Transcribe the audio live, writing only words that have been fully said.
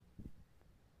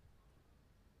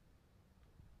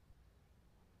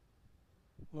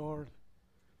Lord,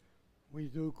 we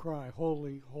do cry,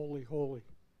 holy, holy, holy.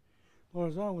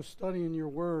 Lord, as I was studying your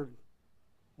word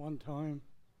one time,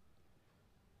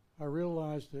 I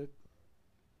realized that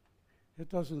it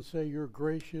doesn't say you're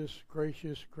gracious,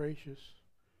 gracious, gracious.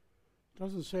 It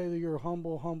doesn't say that you're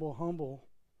humble, humble, humble.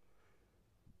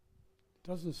 It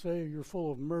doesn't say you're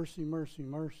full of mercy, mercy,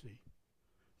 mercy.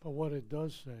 But what it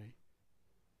does say,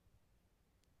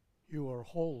 you are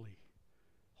holy,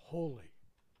 holy,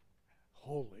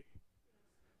 holy.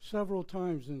 Several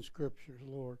times in Scriptures,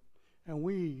 Lord. And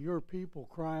we, your people,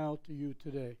 cry out to you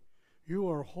today. You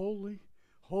are holy,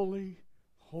 holy,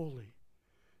 holy.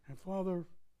 And Father,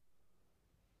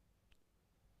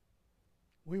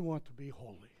 we want to be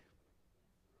holy.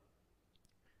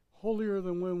 Holier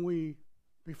than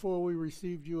before we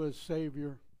received you as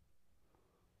Savior.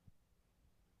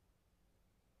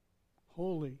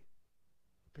 Holy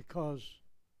because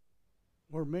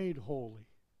we're made holy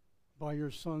by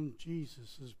your Son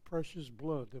Jesus, his precious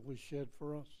blood that was shed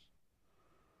for us.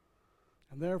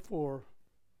 And therefore,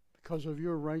 because of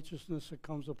your righteousness that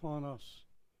comes upon us,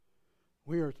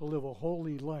 we are to live a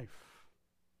holy life.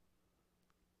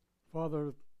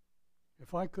 Father,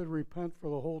 if I could repent for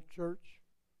the whole church,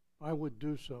 I would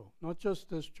do so. Not just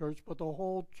this church, but the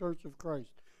whole church of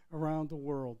Christ around the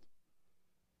world.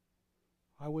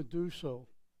 I would do so.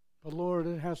 But Lord,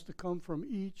 it has to come from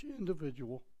each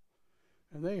individual.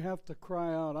 And they have to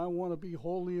cry out, I want to be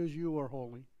holy as you are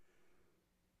holy.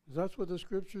 That's what the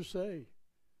Scriptures say.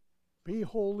 Be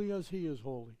holy as he is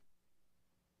holy.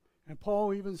 And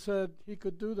Paul even said he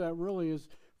could do that really, is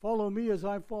follow me as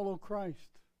I follow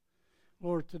Christ.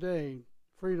 Lord, today,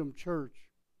 Freedom Church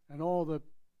and all that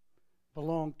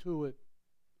belong to it,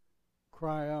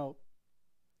 cry out,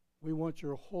 we want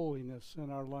your holiness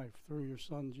in our life through your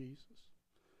Son Jesus.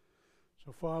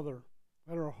 So Father,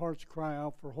 let our hearts cry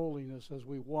out for holiness as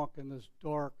we walk in this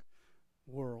dark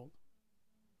world.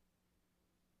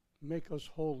 Make us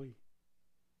holy,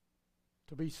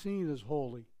 to be seen as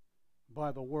holy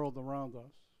by the world around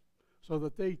us, so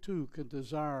that they too can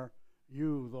desire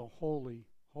you, the holy,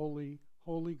 holy,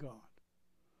 holy God.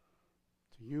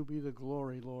 To you be the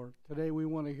glory, Lord. Today we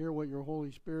want to hear what your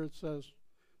Holy Spirit says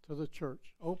to the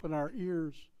church. Open our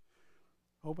ears,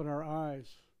 open our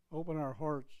eyes, open our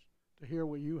hearts to hear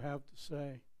what you have to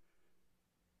say.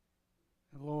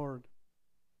 And Lord,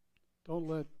 don't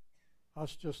let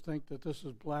us just think that this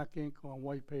is black ink on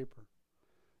white paper.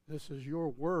 This is your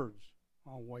words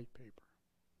on white paper.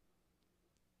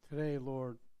 Today,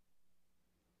 Lord,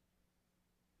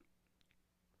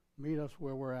 meet us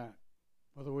where we're at,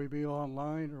 whether we be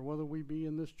online or whether we be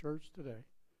in this church today.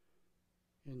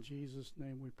 In Jesus'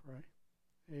 name we pray.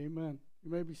 Amen.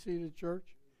 You may be seated,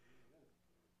 church.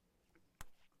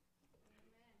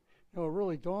 You know, it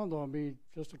really dawned on me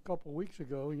just a couple weeks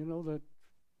ago, that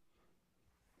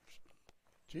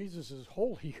Jesus is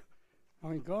holy. I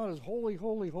mean, God is holy,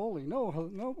 holy, holy.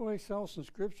 No place else in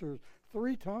Scripture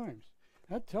 3 times.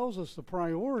 That tells us the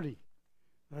priority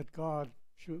that God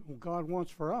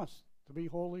wants for us, to be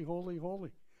holy, holy,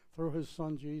 holy, through his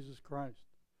Son, Jesus Christ.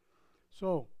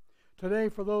 So, today,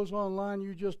 for those online,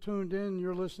 you just tuned in.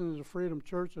 You're listening to Freedom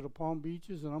Church at the Palm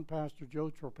Beaches, and I'm Pastor Joe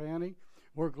Trapani.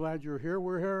 We're glad you're here.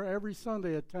 We're here every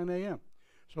Sunday at 10 a.m.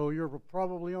 So you're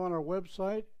probably on our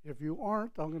website. If you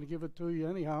aren't, I'm going to give it to you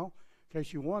anyhow, in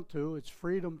case you want to. It's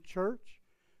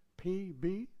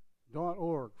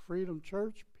freedomchurchpb.org.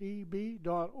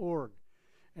 freedomchurchpb.org.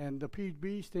 And the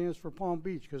PB stands for Palm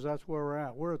Beach, because that's where we're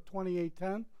at. We're at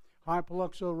 2810 High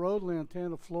Paluxo Road,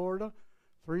 Lantana, Florida,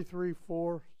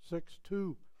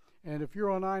 33462. And if you're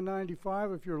on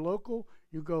I-95, if you're local,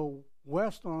 you go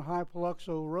west on High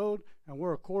Paluxo Road, and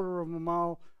we're a quarter of a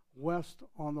mile west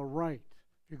on the right.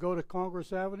 If you go to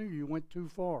Congress Avenue, you went too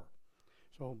far.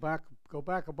 So go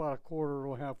back about a quarter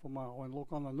or half a mile and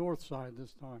look on the north side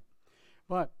this time.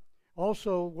 But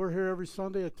also, we're here every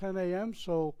Sunday at 10 a.m.,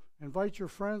 so invite your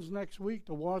friends next week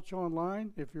to watch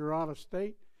online if you're out of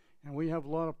state. And we have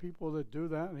a lot of people that do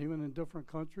that, even in different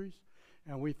countries.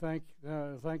 And we thank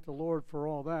the Lord for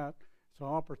all that. It's an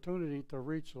opportunity to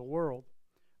reach the world.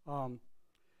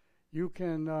 You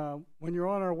can, when you're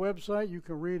on our website, you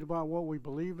can read about what we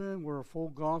believe in. We're a full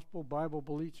gospel,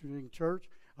 Bible-believing church.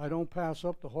 I don't pass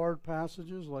up the hard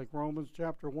passages like Romans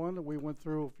chapter 1 that we went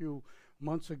through a few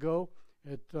months ago.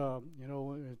 It's a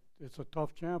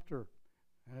tough chapter.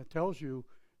 And it tells you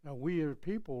that we as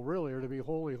people really are to be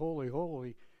holy, holy,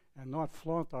 holy, and not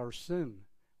flaunt our sin,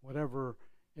 whatever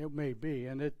it may be.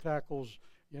 And it tackles,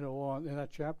 in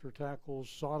that chapter tackles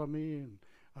sodomy and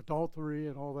adultery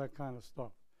and all that kind of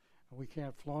stuff. And we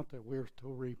can't flaunt it. We're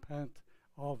to repent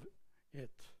of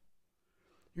it.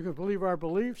 You can believe our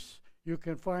beliefs. You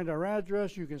can find our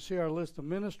address. You can see our list of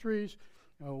ministries.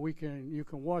 You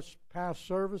can watch past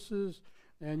services,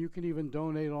 and you can even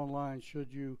donate online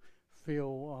should you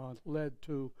feel led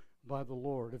to by the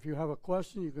Lord. If you have a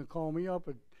question, you can call me up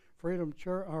at Freedom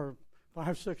Church or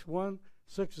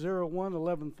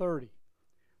 561-601-1130.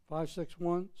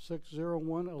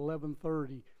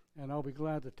 561-601-1130, and I'll be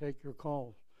glad to take your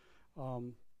calls.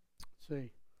 Let's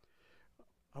see.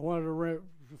 I wanted to,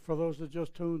 for those that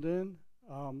just tuned in,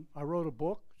 I wrote a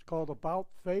book. It's called About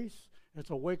Face. It's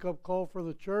a wake-up call for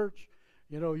the church.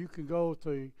 You know, you can go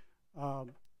to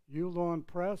Ulon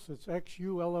Press. It's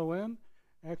Xulon,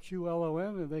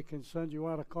 and they can send you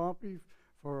out a copy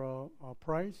for a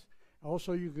price.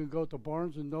 Also, you can go to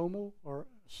Barnes & Noble or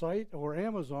site or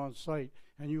Amazon site,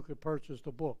 and you can purchase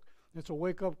the book. It's a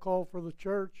wake-up call for the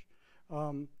church,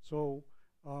 so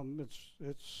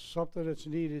it's something that's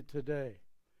needed today.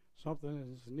 Something that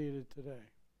is needed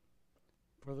today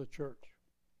for the church.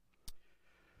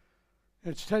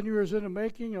 It's 10 years in the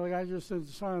making. Like I just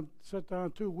sat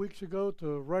down 2 weeks ago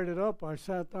to write it up. I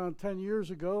sat down 10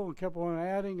 years ago and kept on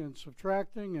adding and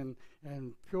subtracting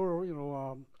and pure,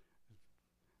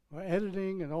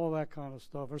 editing and all that kind of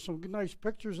stuff. There's some nice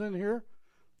pictures in here.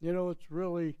 You know, it's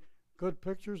really good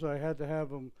pictures. I had to have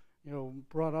them,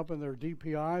 brought up in their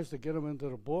DPIs to get them into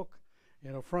the book.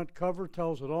 Front cover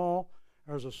tells it all.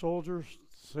 There's a soldier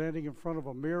standing in front of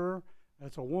a mirror.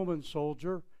 That's a woman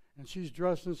soldier, and she's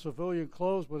dressed in civilian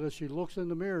clothes, but as she looks in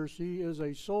the mirror, she is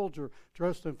a soldier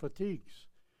dressed in fatigues.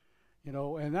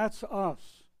 And that's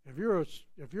us. If you're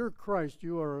Christ,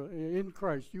 you are in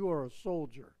Christ, you are a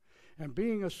soldier. And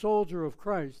being a soldier of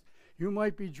Christ, you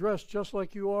might be dressed just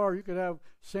like you are. You could have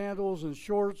sandals and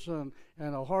shorts and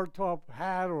a hardtop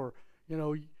hat, or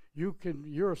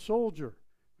you're a soldier.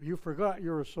 You forgot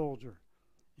you're a soldier.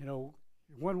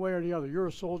 One way or the other, you're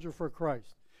a soldier for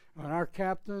Christ. And our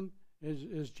captain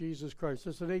is Jesus Christ.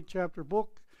 It's an 8-chapter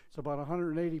book. It's about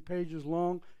 180 pages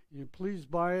long. You please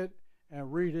buy it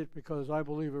and read it, because I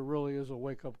believe it really is a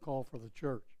wake-up call for the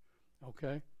church.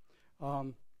 Okay?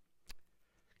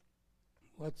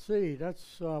 Let's see.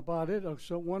 That's about it.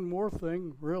 So one more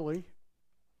thing, really,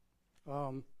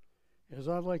 is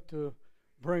I'd like to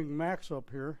bring Max up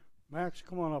here. Max,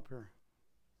 come on up here.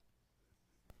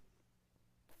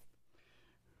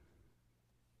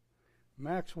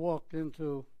 Max walked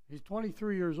into, he's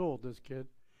 23 years old, this kid.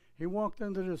 He walked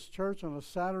into this church on a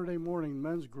Saturday morning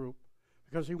men's group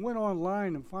because he went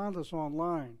online and found us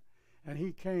online, and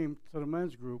he came to the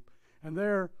men's group, and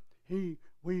there we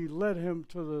led him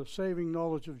to the saving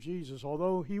knowledge of Jesus,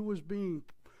 although he was being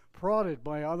prodded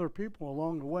by other people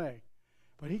along the way.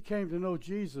 But he came to know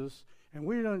Jesus, and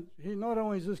not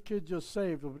only is this kid just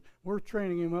saved, but we're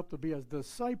training him up to be a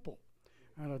disciple.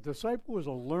 And a disciple is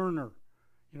a learner.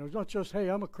 It's not just, hey,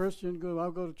 I'm a Christian, I'll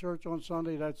go to church on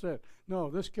Sunday, that's it. No,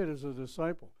 this kid is a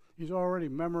disciple. He's already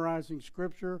memorizing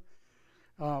Scripture.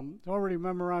 And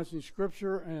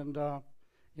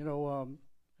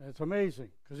it's amazing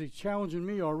because he's challenging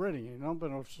me already. I've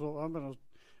been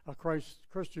a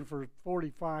Christian for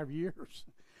 45 years.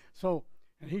 So,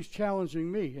 and he's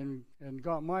challenging me and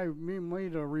got me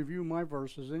to review my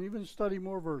verses and even study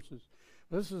more verses.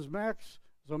 This is Max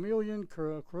Zamilian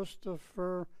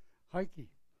Christopher Heike.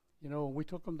 We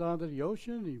took him down to the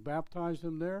ocean. He baptized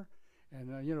him there.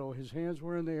 And, his hands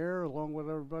were in the air along with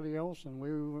everybody else. And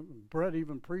Brett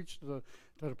even preached to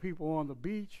the people on the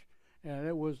beach. And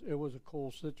it was a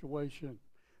cool situation.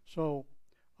 So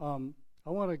I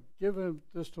want to give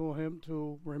this to him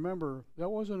to remember that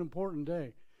was an important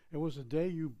day. It was a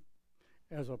day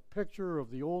as a picture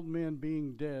of the old man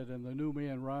being dead and the new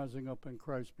man rising up in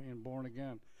Christ, being born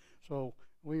again. So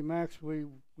Max, we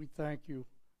thank you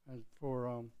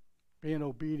for being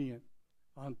obedient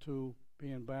unto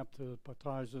being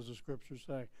baptized, as the scriptures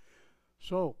say.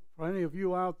 So, for any of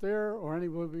you out there or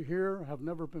anybody here have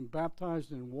never been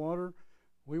baptized in water,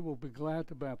 we will be glad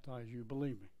to baptize you,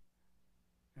 believe me.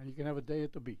 And you can have a day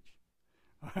at the beach.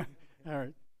 All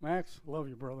right. Max, love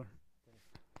you, brother.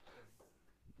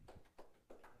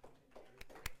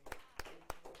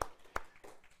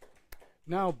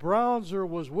 Now, Brownser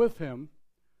was with him,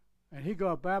 and he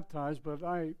got baptized, but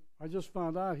I just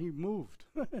found out he moved.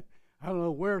 I don't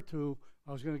know where to.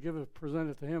 I was going to present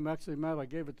it to him. Actually, Matt, I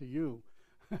gave it to you.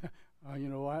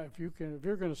 If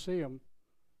you're going to see him,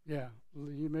 yeah,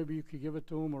 maybe you could give it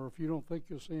to him, or if you don't think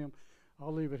you'll see him,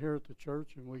 I'll leave it here at the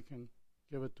church, and we can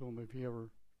give it to him if he ever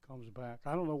comes back.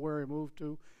 I don't know where he moved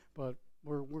to, but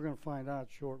we're going to find out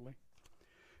shortly.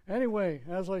 Anyway,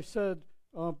 as I said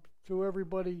to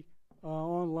everybody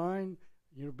online,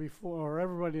 before, or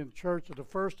everybody in church, at the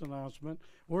first announcement,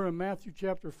 we're in Matthew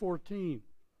chapter 14.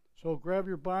 So grab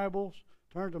your Bibles,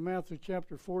 turn to Matthew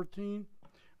chapter 14.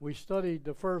 We studied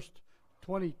the first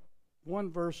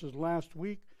 21 verses last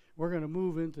week. We're going to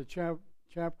move into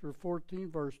chapter 14,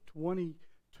 verse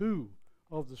 22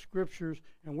 of the Scriptures,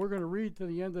 and we're going to read to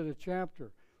the end of the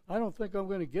chapter. I don't think I'm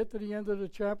going to get to the end of the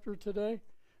chapter today,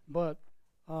 but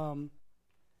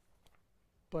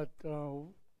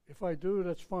if I do,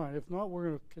 that's fine. If not, we're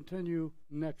going to continue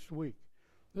next week.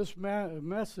 This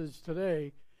message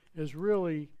today is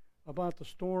really about the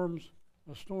storms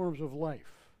of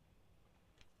life.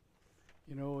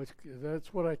 You know,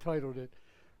 that's what I titled it.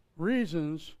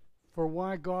 Reasons for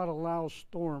why God allows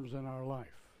storms in our life.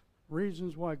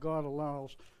 Reasons why God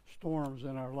allows storms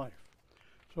in our life.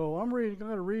 So I'm going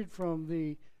to read from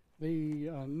the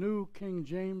New King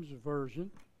James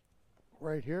Version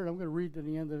right here. And I'm going to read to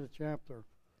the end of the chapter.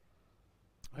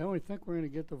 I only think we're going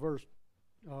to get to verse,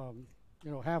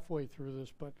 halfway through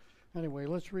this. But anyway,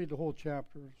 let's read the whole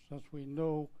chapter since we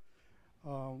know,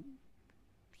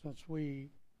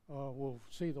 we'll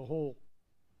see the whole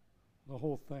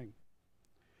thing.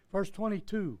 Verse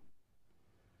 22.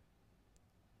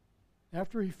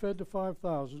 After he fed the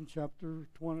 5,000, chapter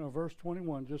 20, verse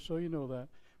 21, just so you know that.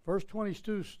 Verse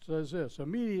 22 says this: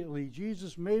 Immediately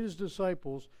Jesus made his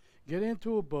disciples get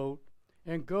into a boat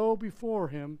and go before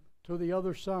him to the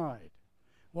other side,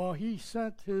 while he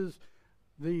sent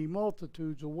the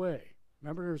multitudes away.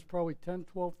 Remember, there's probably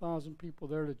 12,000 people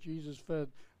there that Jesus fed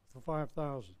for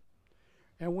 5,000.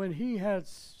 And when he had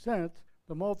sent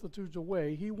the multitudes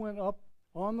away, he went up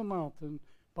on the mountain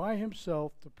by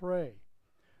himself to pray.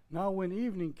 Now when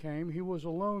evening came, he was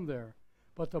alone there,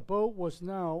 but the boat was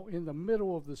now in the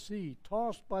middle of the sea,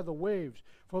 tossed by the waves,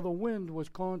 for the wind was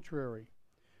contrary.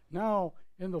 Now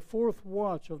in the fourth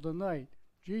watch of the night,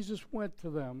 Jesus went to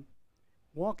them,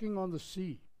 walking on the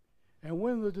sea. And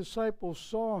when the disciples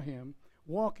saw him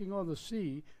walking on the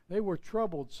sea, they were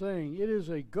troubled, saying, "It is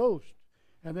a ghost,"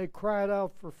 and they cried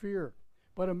out for fear.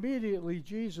 But immediately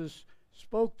Jesus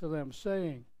spoke to them,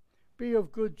 saying, "Be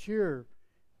of good cheer.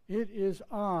 It is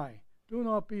I. Do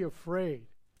not be afraid."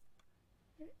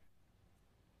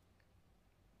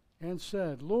 And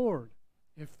said, "Lord,"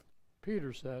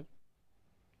 Peter said,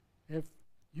 if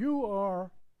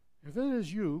it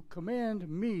is you, command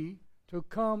me to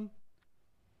come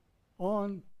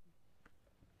on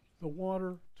the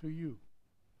water to you."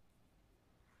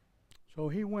 So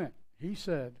he went. He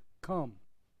said, "Come."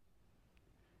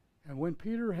 And when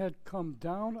Peter had come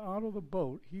down out of the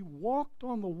boat, he walked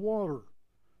on the water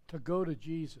to go to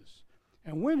Jesus.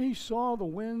 And when he saw the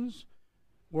winds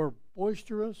were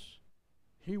boisterous,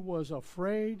 he was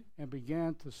afraid and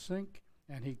began to sink,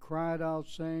 and he cried out,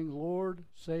 saying, "Lord,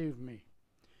 save me."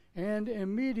 And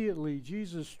immediately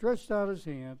Jesus stretched out his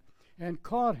hand and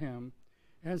caught him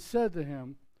and said to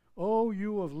him, "O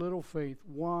you of little faith,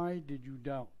 why did you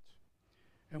doubt?"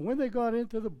 And when they got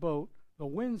into the boat, the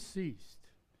wind ceased.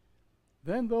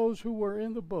 Then those who were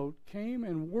in the boat came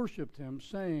and worshipped him,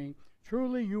 saying,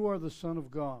 "Truly you are the Son of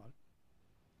God."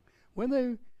 When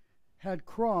they had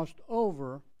crossed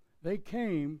over, they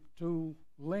came to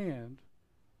land,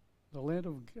 the land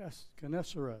of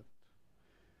Gennesaret.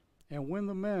 And when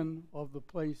the men of the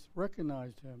place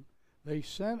recognized him, they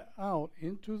sent out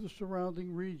into the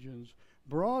surrounding regions,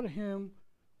 brought him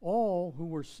all who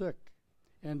were sick,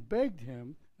 and begged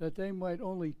him that they might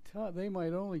only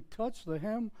touch the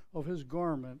hem of his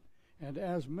garment, and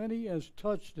as many as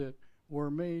touched it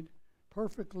were made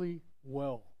perfectly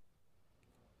well.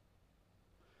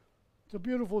 It's a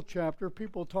beautiful chapter.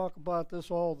 People talk about this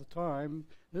all the time.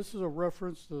 This is a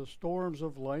reference to the storms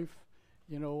of life,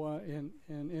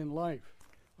 in life.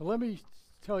 But let me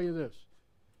tell you this.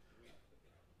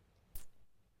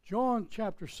 John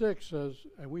chapter 6 says,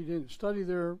 and we didn't study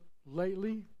there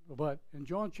lately, but in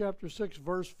John chapter 6,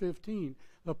 verse 15,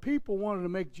 the people wanted to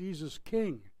make Jesus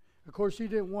king. Of course, he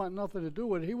didn't want nothing to do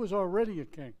with it. He was already a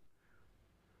king.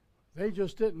 They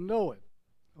just didn't know it,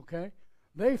 okay?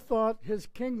 They thought his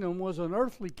kingdom was an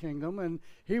earthly kingdom, and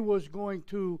he was going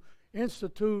to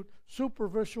institute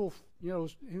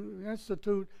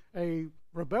institute a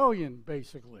rebellion,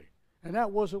 basically. And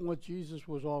that wasn't what Jesus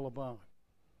was all about.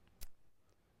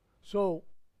 So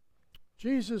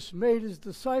Jesus made his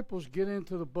disciples get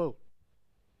into the boat.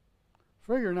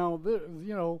 Figure now,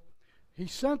 he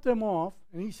sent them off,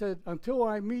 and he said, "Until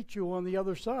I meet you on the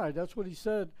other side." That's what he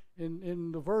said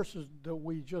in the verses that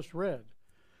we just read.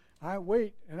 "I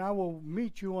wait, and I will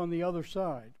meet you on the other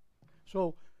side."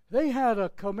 So they had a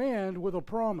command with a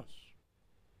promise.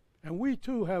 And we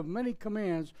too have many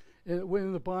commands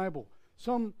in the Bible.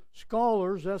 Some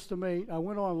scholars estimate, I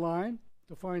went online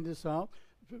to find this out,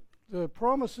 the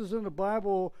promises in the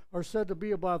Bible are said to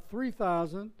be about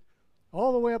 3,000,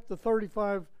 all the way up to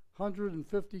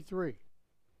 3,553.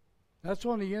 That's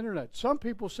on the internet. Some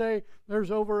people say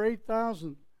there's over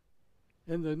 8,000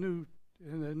 in the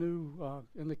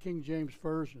King James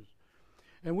versions.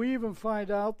 And we even find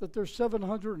out that there's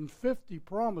 750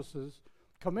 promises,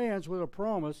 commands with a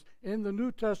promise in the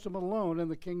New Testament alone in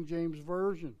the King James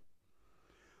version.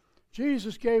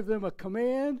 Jesus gave them a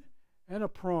command and a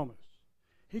promise.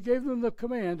 He gave them the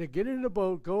command to get in the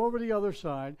boat, go over the other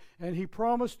side, and he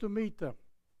promised to meet them.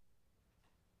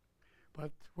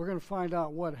 But we're going to find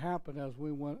out what happened as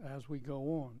we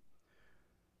go on.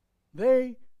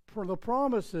 The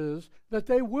promise is that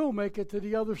they will make it to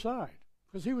the other side,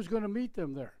 because he was going to meet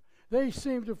them there. They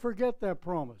seem to forget that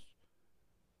promise.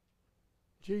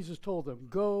 Jesus told them,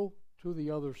 go to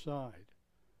the other side.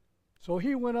 So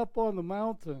he went up on the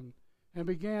mountain and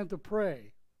began to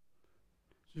pray.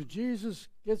 So Jesus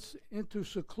gets into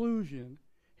seclusion.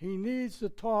 He needs to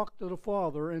talk to the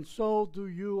Father, and so do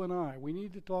you and I. We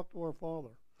need to talk to our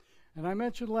Father. And I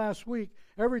mentioned last week,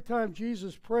 every time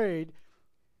Jesus prayed,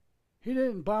 he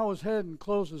didn't bow his head and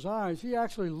close his eyes. He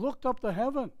actually looked up to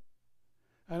heaven.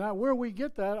 And where we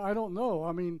get that, I don't know.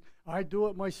 I mean, I do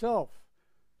it myself.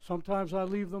 Sometimes I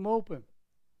leave them open.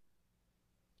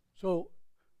 So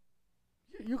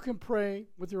you can pray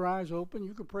with your eyes open.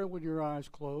 You can pray with your eyes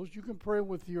closed. You can pray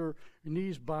with your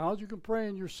knees bowed. You can pray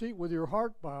in your seat with your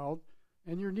heart bowed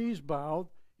and your knees bowed.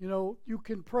 You know, you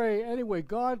can pray anyway.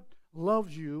 God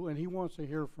loves you, and he wants to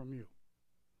hear from you.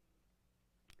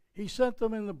 He sent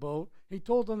them in the boat. He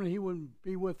told them that he would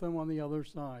be with them on the other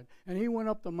side. And he went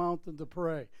up the mountain to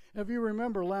pray. If you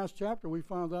remember last chapter, we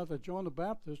found out that John the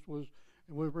Baptist was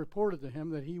reported to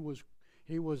him that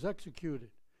he was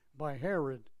executed by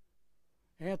Herod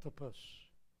Antipas.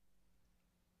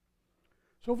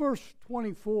 So verse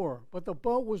 24, but the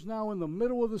boat was now in the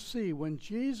middle of the sea. When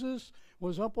Jesus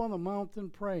was up on the mountain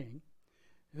praying,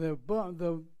 the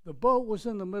boat was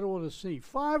in the middle of the sea.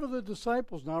 5 of the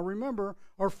disciples, now remember,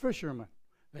 are fishermen.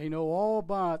 They know all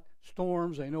about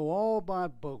storms. They know all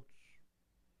about boats.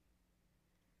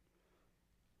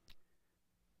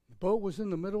 The boat was in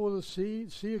the middle of the sea.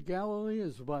 The Sea of Galilee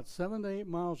is about 7 to 8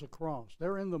 miles across.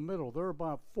 They're in the middle. They're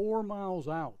about 4 miles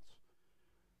out.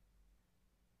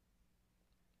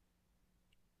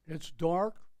 It's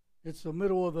dark. It's the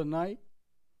middle of the night.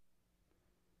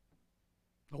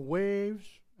 The waves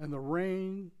and the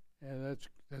rain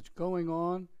that's going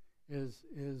on is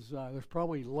there's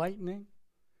probably lightning,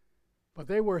 but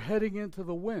they were heading into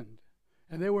the wind,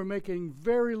 and they were making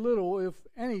very little, if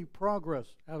any, progress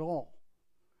at all.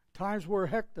 Times were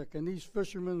hectic, and these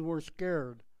fishermen were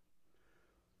scared.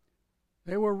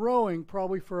 They were rowing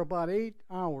probably for about 8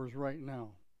 hours right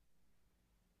now.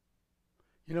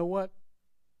 You know what?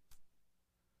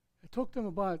 It took them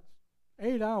about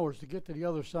 8 hours to get to the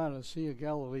other side of the Sea of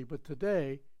Galilee, but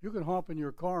today you can hop in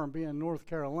your car and be in North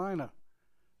Carolina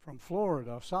from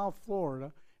Florida, South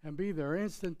Florida, and be there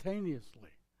instantaneously.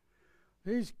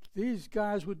 These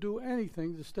guys would do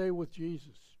anything to stay with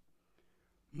Jesus.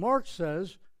 Mark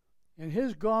says in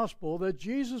his gospel that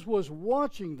Jesus was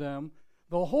watching them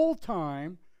the whole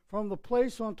time from the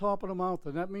place on top of the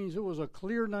mountain. That means it was a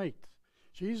clear night.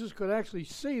 Jesus could actually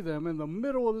see them in the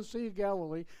middle of the Sea of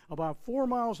Galilee, about 4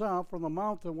 miles out from the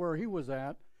mountain where he was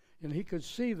at, and he could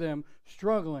see them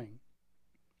struggling.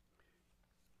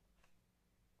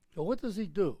 So what does he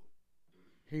do?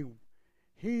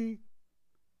 He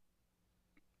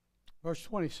verse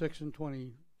 26 and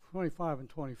 25 and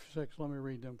 26, let me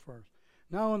read them first.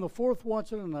 Now in the 4th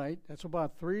watch of the night, that's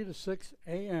about 3 to 6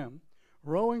 a.m.,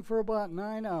 rowing for about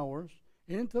 9 hours,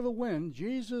 into the wind,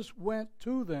 Jesus went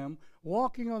to them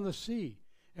walking on the sea.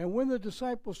 And when the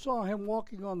disciples saw him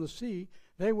walking on the sea,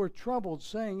 they were troubled,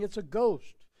 saying, "It's a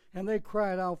ghost." And they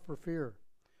cried out for fear.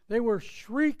 They were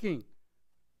shrieking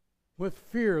with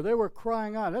fear. They were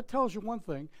crying out. That tells you one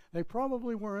thing. They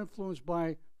probably were influenced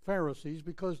by Pharisees,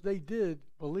 because they did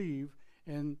believe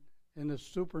in the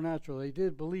supernatural. They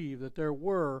did believe that there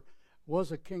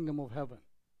was a kingdom of heaven.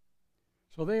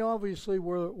 So they obviously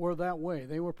were that way.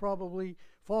 They were probably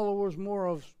followers more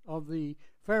of the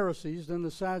Pharisees than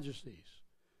the Sadducees.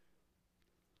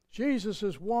 Jesus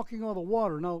is walking on the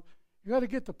water. Now, you got to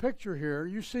get the picture here.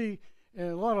 You see,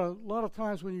 a lot of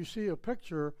times when you see a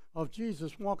picture of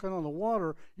Jesus walking on the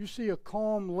water, you see a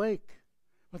calm lake.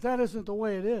 But that isn't the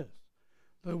way it is.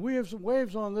 The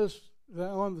waves on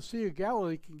the Sea of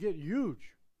Galilee can get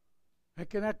huge. It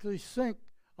can actually sink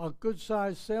a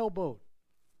good-sized sailboat.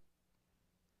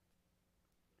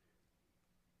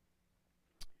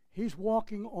 He's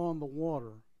walking on the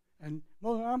water. And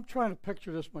well, I'm trying to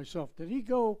picture this myself. Did he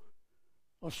go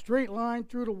a straight line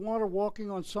through the water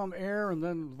walking on some air and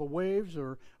then the waves,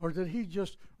 or did he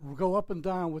just go up and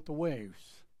down with the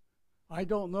waves? I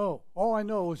don't know. All I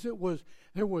know is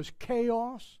there was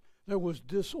chaos, there was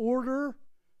disorder,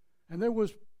 and there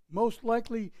was most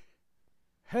likely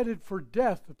headed for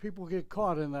death if people get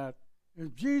caught in that.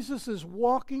 And Jesus is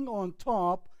walking on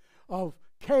top of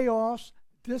chaos,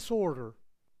 disorder.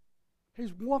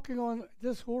 He's walking on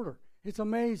disorder. It's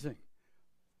amazing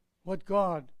what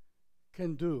God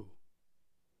can do.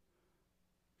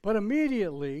 But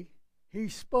immediately he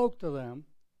spoke to them,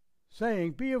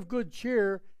 saying, "Be of good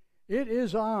cheer, it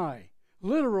is I."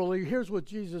 Literally, here's what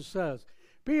Jesus says: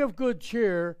 "Be of good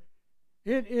cheer,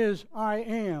 it is I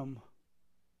am,"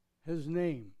 his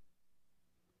name.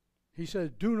 He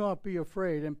said, "Do not be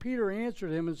afraid." And Peter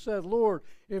answered him and said, "Lord,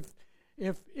 if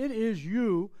it is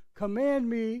you, command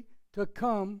me to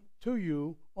come to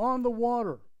you on the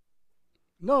water."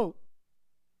 Note,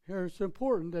 here it's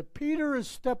important that Peter is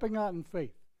stepping out in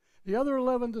faith. The other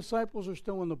 11 disciples are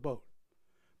still in the boat.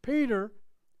 Peter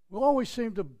will always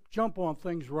seem to jump on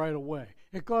things right away.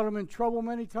 It got him in trouble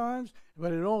many times,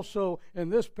 but it also, in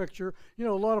this picture, a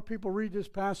lot of people read this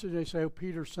passage and they say, "Oh,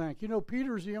 Peter sank."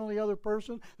 Peter's the only other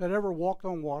person that ever walked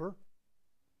on water.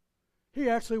 He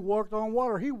actually walked on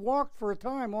water. He walked for a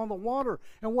time on the water.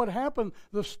 And what happened?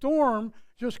 The storm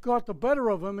just got the better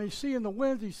of him. He's seeing the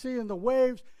winds. He's seeing the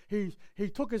waves. He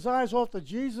took his eyes off of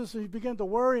Jesus, and he began to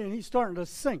worry, and he's starting to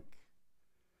sink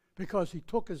because he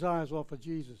took his eyes off of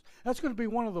Jesus. That's going to be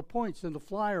one of the points in the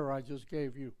flyer I just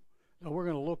gave you that we're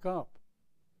going to look up.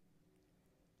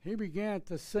 He began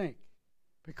to sink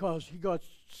because he got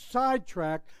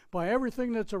sidetracked by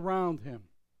everything that's around him.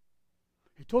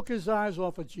 He took his eyes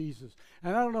off of Jesus.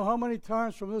 And I don't know how many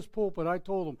times from this pulpit I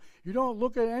told him, you don't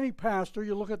look at any pastor,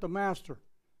 you look at the master.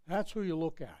 That's who you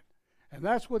look at. And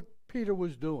that's what Peter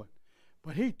was doing.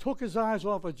 But he took his eyes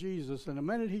off of Jesus, and the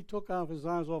minute he took off his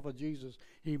eyes off of Jesus,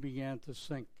 he began to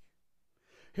sink.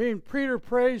 Peter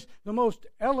prays the most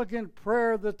elegant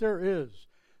prayer that there is.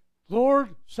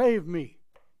 "Lord, save me."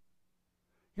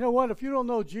 You know what? If you don't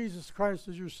know Jesus Christ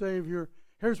as your Savior,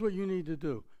 here's what you need to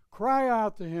do. Cry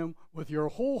out to him with your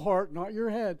whole heart, not your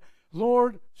head.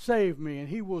 "Lord, save me." And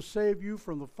he will save you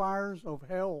from the fires of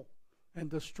hell and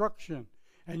destruction.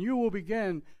 And you will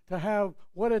begin to have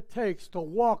what it takes to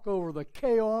walk over the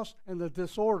chaos and the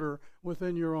disorder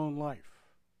within your own life.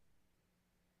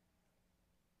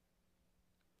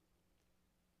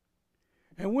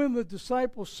 And when the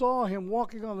disciples saw him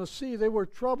walking on the sea, they were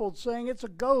troubled, saying, "It's a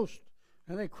ghost."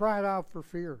 And they cried out for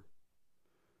fear.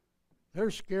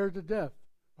 They're scared to death.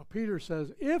 But Peter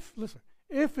says, if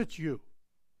it's you,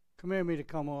 command me to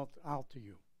come out to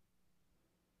you.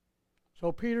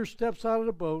 So Peter steps out of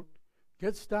the boat,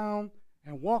 gets down,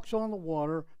 and walks on the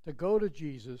water to go to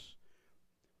Jesus.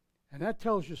 And that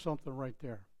tells you something right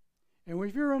there. And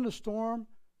if you're in a storm,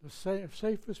 the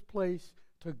safest place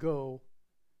to go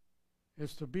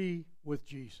is to be with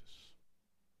Jesus.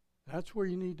 That's where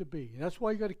you need to be. That's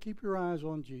why you got to keep your eyes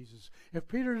on Jesus. If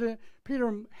Peter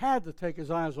had to take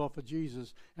his eyes off of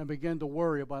Jesus and begin to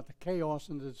worry about the chaos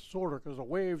and the disorder, because the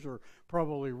waves are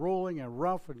probably rolling and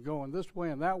rough and going this way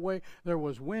and that way. There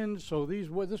was wind, so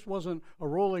this wasn't a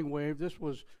rolling wave. This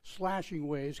was slashing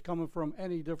waves coming from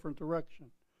any different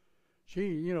direction.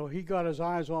 He got his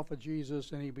eyes off of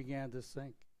Jesus and he began to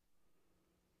sink.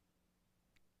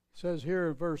 It says here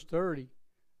in verse 30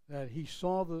 that he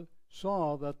saw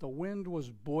that the wind was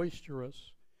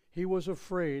boisterous. He was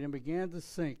afraid and began to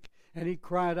sink. And he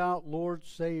cried out, "Lord,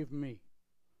 save me."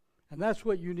 And that's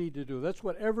what you need to do. That's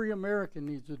what every American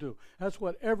needs to do. That's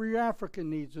what every African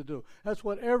needs to do. That's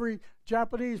what every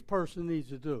Japanese person needs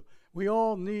to do. We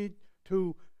all need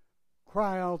to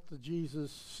cry out to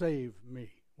Jesus, "Save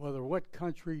me," whether what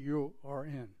country you are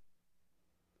in.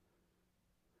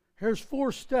 Here's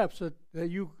 4 steps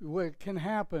that can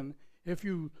happen if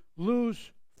you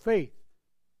lose faith.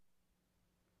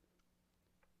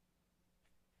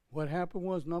 What happened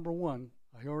was, number 1,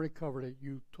 I already covered it.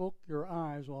 You took your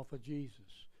eyes off of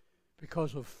Jesus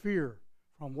because of fear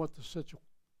from what the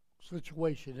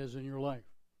situation is in your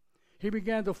life. He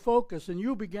began to focus, and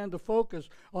you began to focus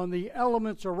on the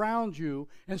elements around you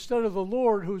instead of the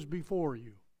Lord who's before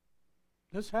you.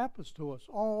 This happens to us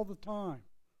all the time.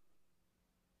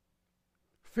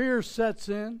 Fear sets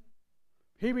in.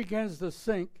 He begins to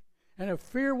sink. And if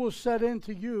fear will set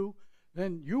into you,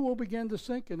 then you will begin to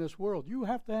sink in this world. You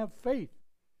have to have faith.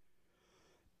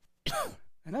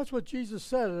 And that's what Jesus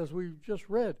said as we just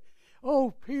read.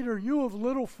 "Oh, Peter, you have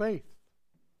little faith."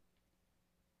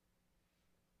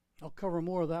 I'll cover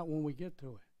more of that when we get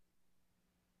to it.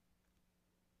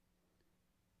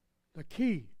 The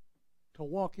key to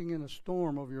walking in a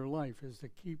storm of your life is to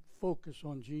keep focus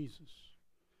on Jesus.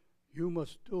 You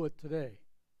must do it today.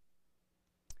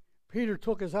 Peter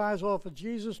took his eyes off of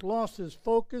Jesus, lost his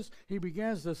focus. He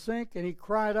begins to sink, and he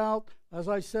cried out, as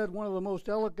I said, one of the most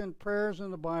eloquent prayers in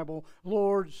the Bible,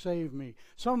 Lord, save me.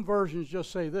 Some versions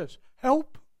just say this,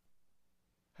 help,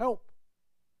 help.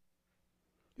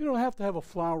 You don't have to have a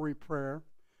flowery prayer.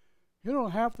 You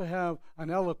don't have to have an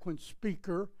eloquent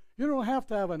speaker. You don't have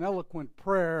to have an eloquent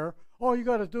prayer. All you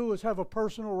got to do is have a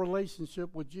personal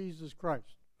relationship with Jesus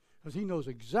Christ, because he knows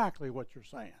exactly what you're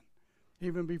saying.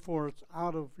 Even before it's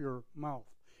out of your mouth,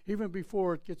 even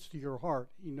before it gets to your heart,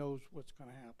 he knows what's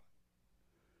going to happen.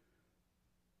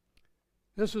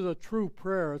 This is a true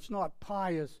prayer. It's not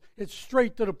pious. It's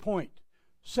straight to the point.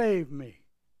 Save me.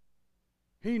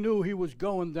 He knew he was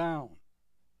going down.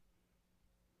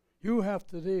 You have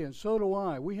to be, and so do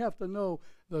I. We have to know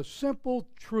the simple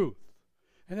truth.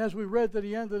 And as we read to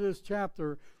the end of this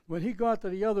chapter, when he got to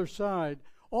the other side,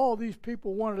 all these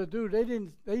people wanted to do,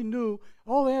 they knew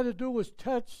all they had to do was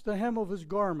touch the hem of his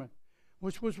garment,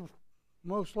 which was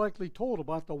most likely told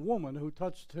about the woman who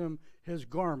touched his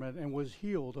garment and was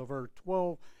healed of her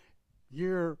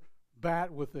 12-year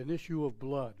bat with an issue of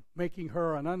blood, making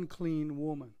her an unclean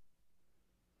woman.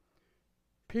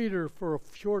 Peter, for a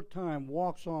short time,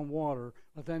 walks on water,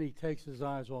 but then he takes his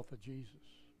eyes off of Jesus.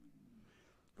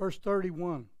 Verse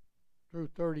 31 through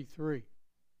 33.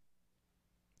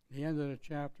 The end of the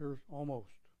chapter,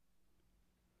 almost.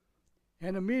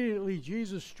 And immediately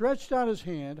Jesus stretched out his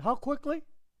hand. How quickly?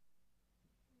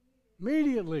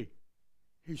 Immediately.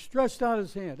 He stretched out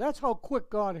his hand. That's how quick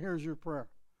God hears your prayer.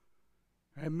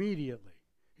 Immediately.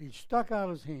 He stuck out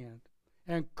his hand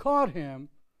and caught him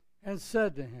and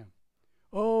said to him,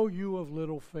 "Oh, you of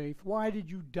little faith, why did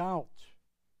you doubt?"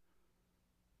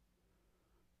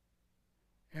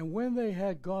 And when they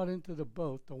had got into the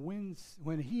boat,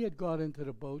 when he had got into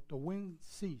the boat, the wind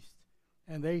ceased.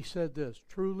 And they said this,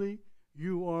 "Truly,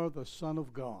 you are the Son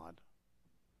of God."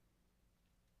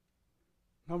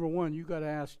 Number one, you got to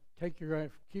ask,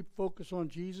 keep focus on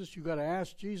Jesus. You got to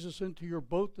ask Jesus into your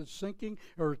boat that's sinking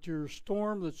or to your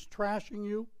storm that's trashing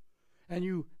you. And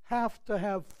you have to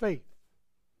have faith.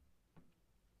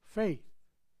 Faith.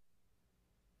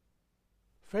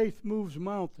 Faith moves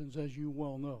mountains, as you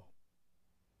well know.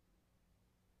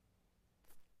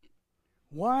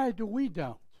 Why do we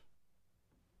doubt?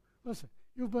 Listen,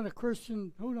 you've been a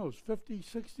Christian, who knows, 50,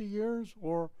 60 years,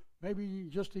 or maybe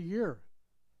just a year.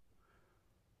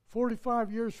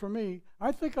 45 years for me.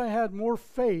 I think I had more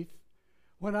faith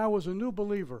when I was a new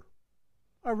believer.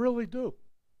 I really do.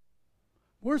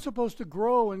 We're supposed to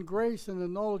grow in grace and the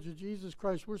knowledge of Jesus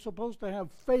Christ. We're supposed to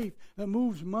have faith that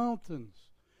moves mountains.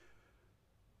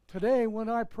 Today, when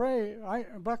I pray,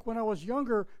 back when I was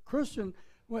younger Christian,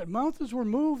 when mountains were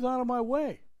moved out of my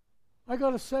way. I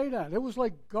got to say that. It was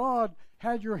like God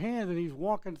had your hand and he's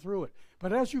walking through it.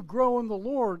 But as you grow in the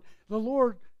Lord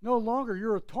no longer,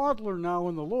 you're a toddler now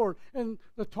in the Lord, and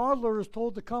the toddler is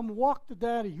told to come walk to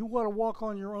Daddy. You got to walk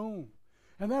on your own.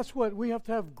 And that's what we have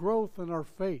to have, growth in our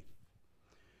faith.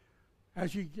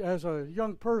 As a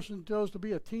young person goes to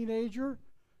be a teenager,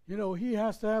 he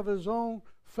has to have his own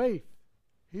faith.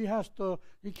 He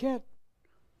can't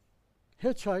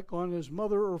hitchhike on his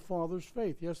mother or father's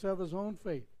faith. He has to have his own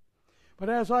faith. But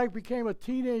as I became a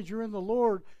teenager in the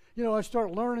Lord, I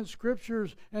start learning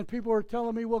scriptures, and people are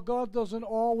telling me, well, God doesn't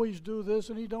always do this,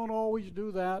 and he don't always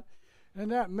do that.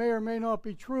 And that may or may not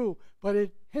be true, but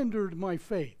it hindered my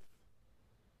faith.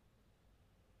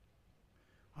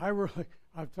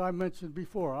 I mentioned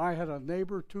before, I had a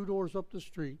neighbor 2 doors up the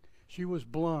street. She was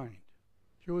blind.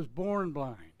 She was born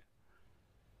blind.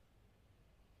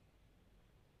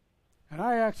 And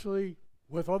I actually,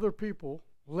 with other people,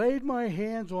 laid my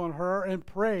hands on her and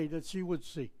prayed that she would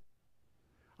see.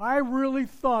 I really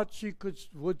thought she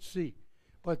would see.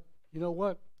 But you know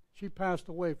what? She passed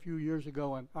away a few years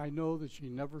ago, and I know that she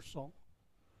never saw.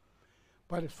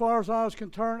 But as far as I was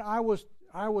concerned, I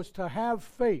was to have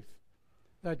faith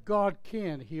that God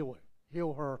can heal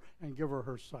her and give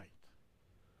her sight.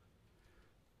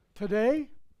 Today,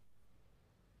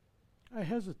 I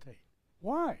hesitate.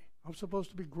 Why? I'm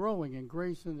supposed to be growing in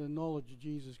grace and the knowledge of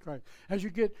Jesus Christ. As you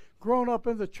get grown up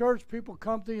in the church, people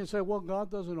come to you and say, well,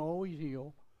 God doesn't always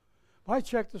heal. I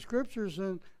check the scriptures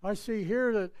and I see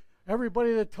here that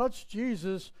everybody that touched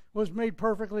Jesus was made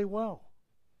perfectly well.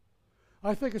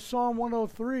 I think of Psalm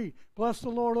 103, bless the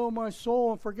Lord, O my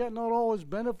soul, and forget not all his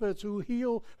benefits,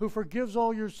 who forgives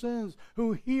all your sins,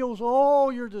 who heals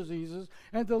all your diseases,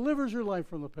 and delivers your life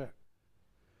from the pit.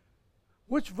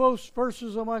 Which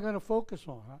verses am I going to focus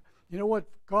on? You know what?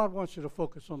 God wants you to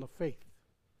focus on the faith.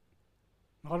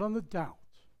 not on the doubt.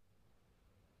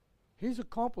 He's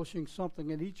accomplishing something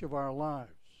in each of our lives.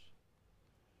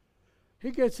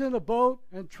 He gets in a boat,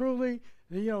 and truly,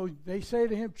 they say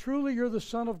to him, truly you're the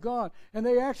Son of God. And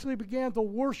they actually began to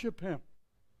worship him.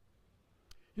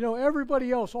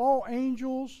 Everybody else, all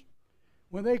angels,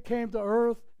 when they came to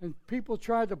earth and people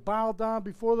tried to bow down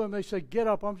before them, they said, get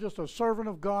up, I'm just a servant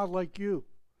of God like you.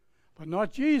 But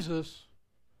not Jesus.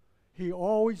 He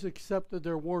always accepted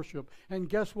their worship. And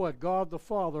guess what? God the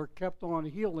Father kept on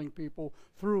healing people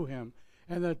through him.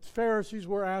 And the Pharisees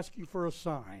were asking for a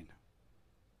sign.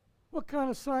 What kind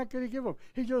of sign could he give them?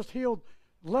 He just healed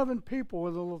 11 people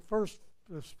in the first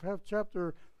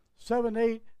chapter 7,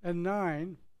 8, and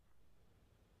 9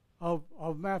 of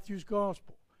Matthew's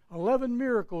Gospel. 11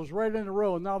 miracles right in a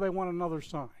row, and now they want another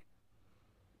sign.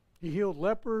 He healed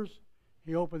lepers.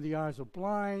 He opened the eyes of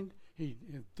blind.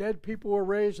 Dead people were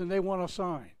raised, and they want a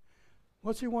sign.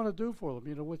 What's he want to do for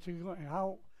them?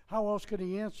 How else can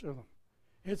he answer them?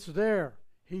 It's there.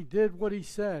 He did what he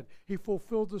said. He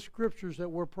fulfilled the scriptures that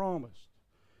were promised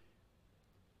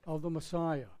of the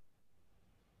Messiah.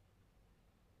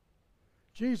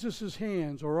 Jesus'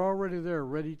 hands are already there,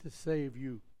 ready to save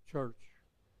you, church.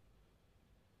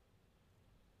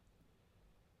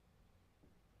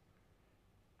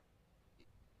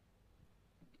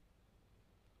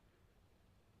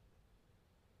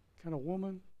 Can a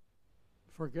woman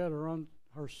forget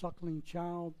her suckling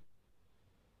child,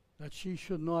 that she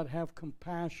should not have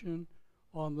compassion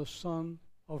on the son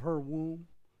of her womb?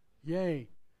 Yea,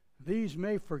 these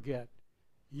may forget,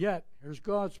 yet, here's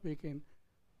God speaking,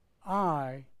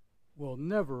 I will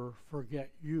never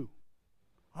forget you.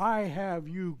 I have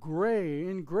you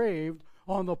engraved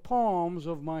on the palms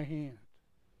of my hand.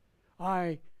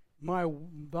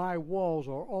 Thy walls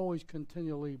are always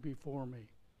continually before me.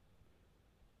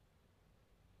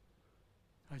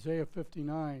 Isaiah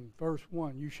 59, verse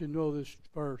 1. You should know this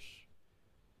verse.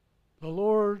 The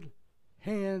Lord's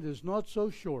hand is not so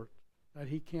short that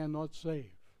he cannot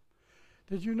save.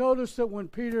 Did you notice that when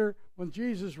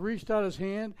Jesus reached out his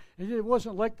hand, it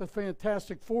wasn't like the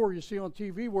Fantastic Four you see on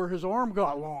TV where his arm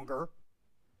got longer.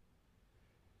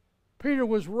 Peter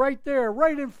was right there,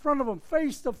 right in front of him,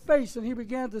 face to face, and he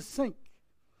began to sink.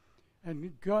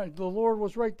 And God, the Lord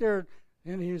was right there,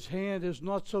 and his hand is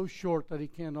not so short that he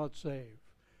cannot save.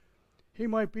 He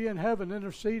might be in heaven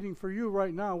interceding for you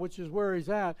right now, which is where he's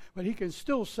at, but he can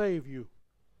still save you.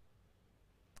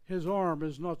 His arm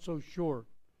is not so short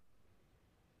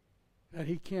that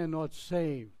he cannot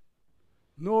save,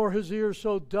 nor his ear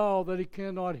so dull that he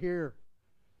cannot hear.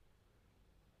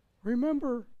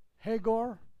 Remember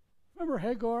Hagar? Remember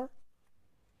Hagar?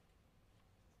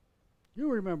 You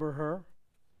remember her.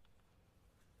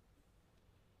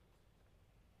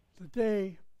 The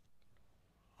day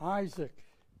Isaac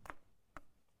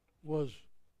was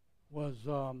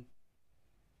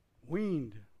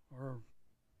weaned or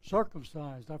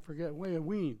circumcised. I forget.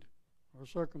 Weaned or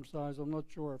circumcised. I'm not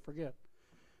sure. I forget.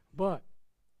 But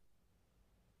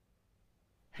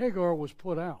Hagar was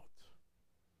put out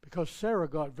because Sarah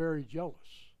got very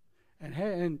jealous.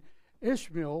 And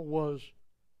Ishmael was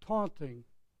taunting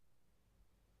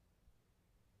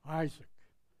Isaac.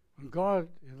 And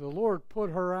the Lord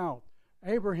put her out.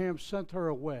 Abraham sent her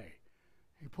away.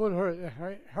 He put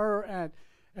her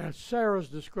at Sarah's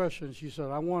discretion. She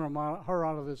said, I want her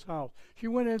out of this house. She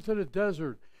went into the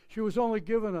desert. She was only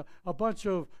given a bunch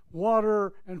of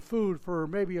water and food for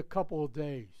maybe a couple of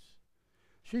days.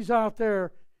 She's out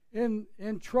there in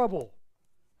trouble.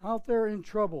 Out there in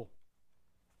trouble.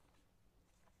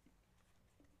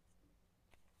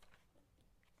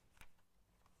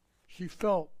 She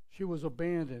felt she was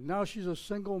abandoned. Now she's a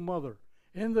single mother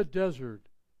in the desert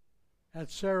at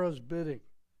Sarah's bidding.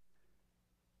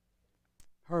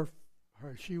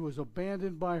 She was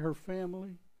abandoned by her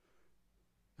family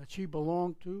that she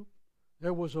belonged to.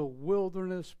 There was a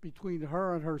wilderness between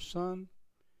her and her son.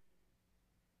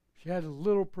 She had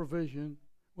little provision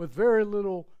with very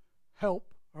little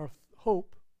help or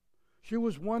hope. She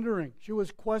was wondering. She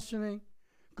was questioning,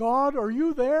 God, are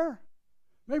you there?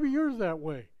 Maybe you're that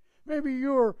way. Maybe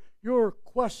you're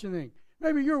questioning.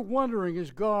 Maybe you're wondering,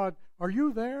 is God, are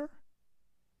you there?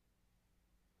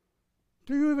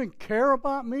 Do you even care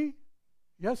about me?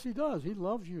 Yes, he does. He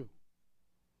loves you.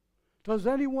 Does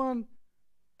anyone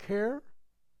care?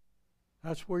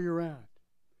 That's where you're at.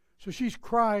 So she's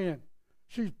crying.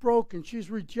 She's broken. She's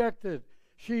rejected.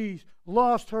 She's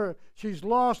lost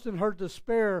in her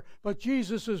despair, but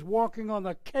Jesus is walking on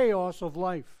the chaos of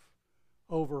life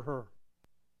over her.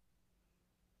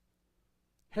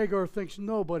 Hagar thinks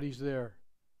nobody's there.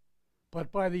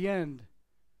 But by the end,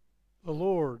 the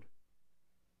Lord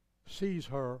sees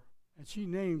her And she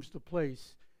names the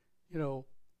place, the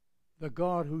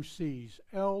God who sees,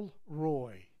 El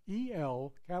Roy,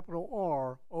 E-L, capital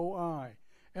R-O-I.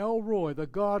 El Roy, the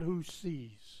God who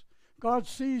sees. God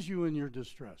sees you in your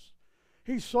distress.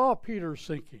 He saw Peter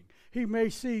sinking. He may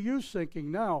see you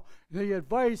sinking now. The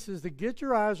advice is to get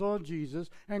your eyes on Jesus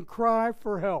and cry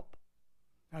for help.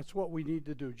 That's what we need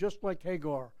to do, just like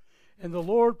Hagar. And the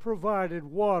Lord provided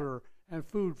water and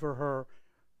food for her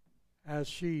as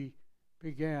she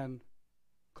began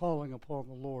calling upon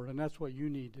the Lord. And that's what you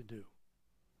need to do.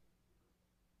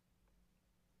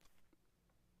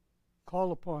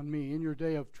 Call upon me in your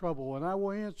day of trouble, and I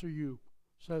will answer you,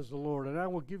 says the Lord, and I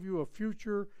will give you a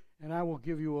future, and I will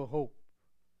give you a hope.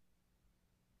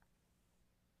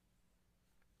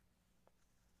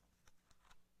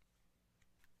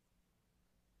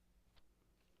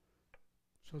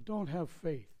 So don't have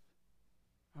faith.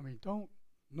 Don't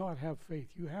not have faith.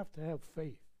 You have to have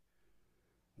faith.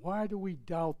 Why do we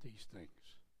doubt these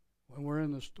things when we're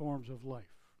in the storms of life?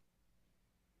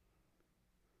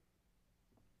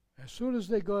 As soon as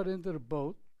they got into the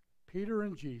boat, Peter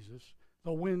and Jesus,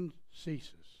 the wind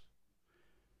ceases.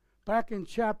 Back in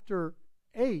chapter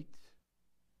 8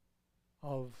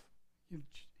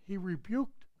 he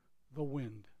rebuked the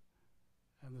wind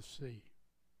and the sea.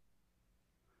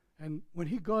 And when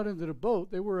he got into the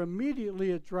boat, they were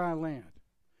immediately at dry land.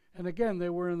 And again, they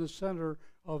were in the center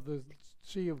of the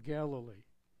Sea of Galilee.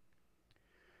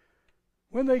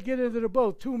 When they get into the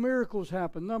boat, two miracles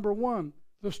happen. Number one,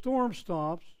 the storm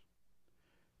stops.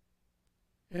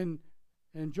 In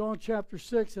John chapter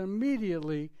 6,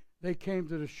 immediately they came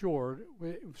to the shore.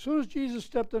 As soon as Jesus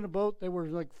stepped in the boat, they were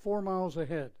like 4 miles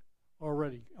ahead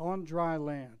already, on dry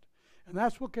land. And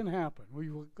that's what can happen.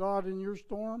 With God in your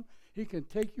storm, He can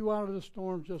take you out of the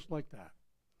storm just like that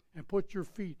and put your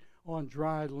feet on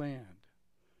dry land.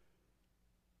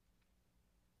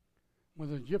 When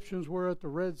the Egyptians were at the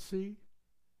Red Sea,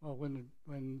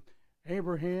 when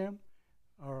Abraham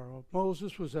or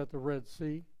Moses was at the Red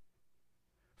Sea,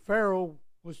 Pharaoh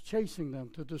was chasing them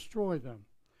to destroy them.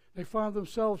 They found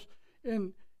themselves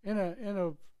in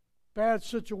a bad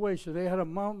situation. They had a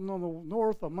mountain on the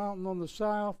north, a mountain on the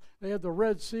south. They had the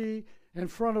Red Sea in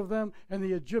front of them, and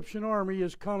the Egyptian army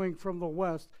is coming from the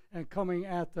west and coming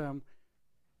at them.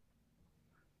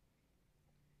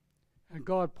 And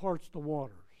God parts the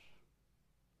waters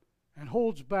and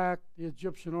holds back the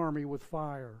Egyptian army with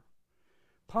fire.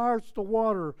 Parts the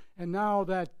water, and now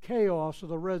that chaos of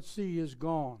the Red Sea is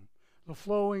gone. The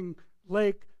flowing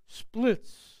lake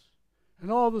splits, and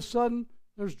all of a sudden,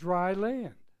 there's dry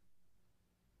land.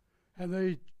 And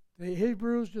the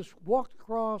Hebrews just walked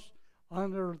across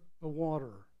under the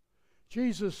water.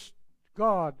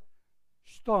 God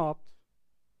stopped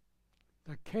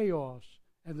the chaos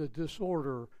and the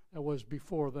disorder that was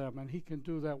before them, and He can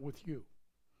do that with you.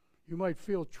 You might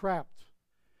feel trapped,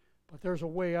 but there's a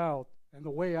way out, and the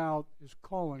way out is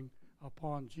calling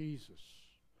upon Jesus.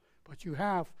 But you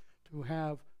have to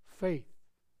have faith.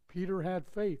 Peter had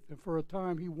faith, and for a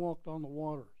time he walked on the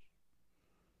waters.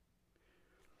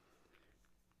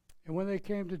 And when they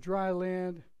came to dry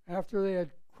land, after they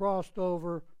had crossed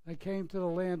over, they came to the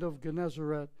land of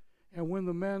Gennesaret. And when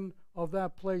the men of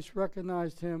that place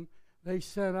recognized him, they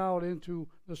sent out into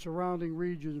the surrounding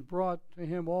regions, brought to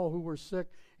him all who were sick,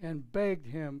 and begged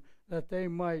him that they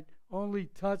might only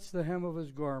touch the hem of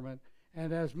his garment,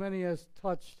 and as many as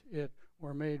touched it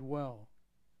were made well.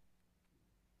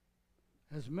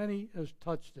 As many as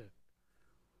touched it.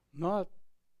 Not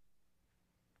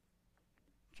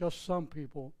just some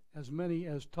people, as many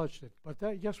as touched it.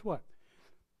 But guess what?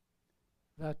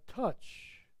 That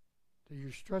touch that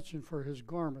you're stretching for his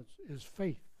garments is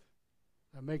faith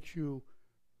that makes you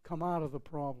come out of the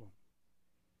problem.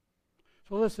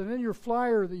 So listen, in your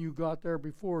flyer that you got there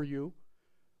before you,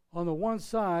 on the one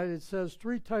side it says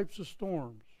 3 types of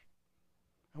storms.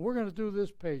 And we're going to do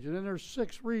this page. And then there's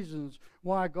 6 reasons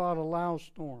why God allows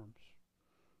storms.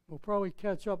 We'll probably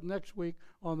catch up next week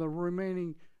on the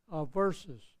remaining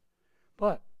verses.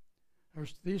 But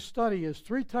this study is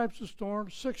 3 types of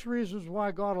storms, 6 reasons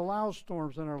why God allows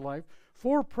storms in our life,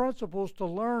 4 principles to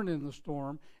learn in the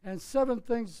storm, and 7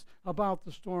 things about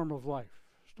the storms of life.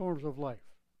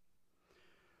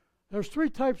 There's 3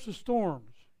 types of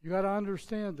storms. You got to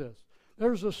understand this.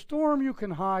 There's a storm you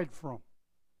can hide from.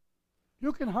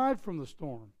 You can hide from the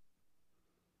storm.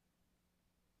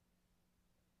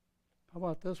 How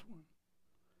about this one?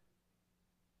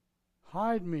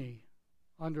 Hide me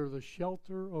under the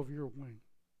shelter of your wing.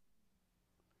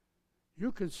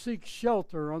 You can seek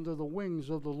shelter under the wings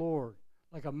of the Lord,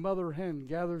 like a mother hen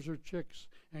gathers her chicks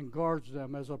and guards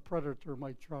them as a predator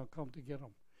might come to get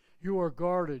them. You are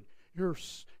guarded.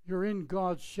 You're in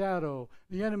God's shadow.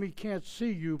 The enemy can't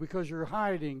see you because you're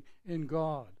hiding in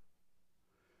God.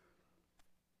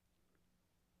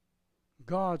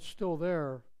 God's still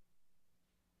there,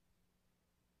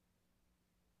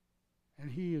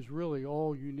 and He is really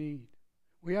all you need.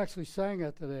 We actually sang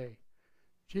it today.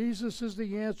 Jesus is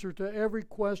the answer to every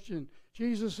question.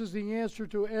 Jesus is the answer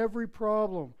to every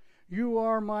problem. You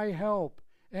are my help.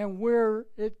 And where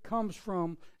it comes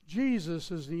from,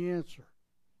 Jesus is the answer.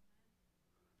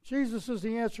 Jesus is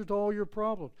the answer to all your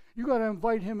problems. You got to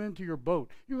invite Him into your boat.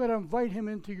 You got to invite Him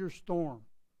into your storm.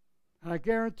 And I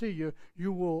guarantee you,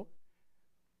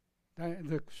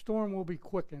 the storm will be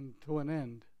quickened to an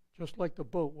end, just like the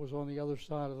boat was on the other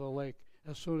side of the lake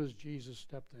as soon as Jesus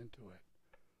stepped into it.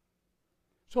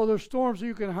 So there's storms that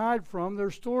you can hide from.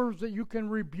 There's storms that you can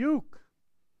rebuke.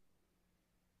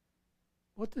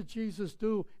 What did Jesus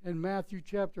do in Matthew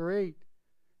chapter 8?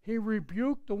 He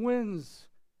rebuked the winds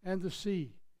and the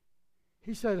sea.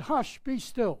 He said, "Hush, be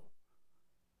still."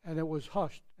 And it was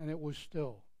hushed, and it was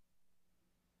still.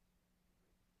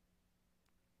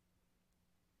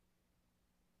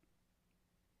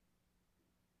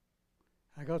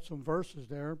 I got some verses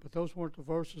there, but those weren't the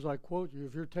verses I quote you.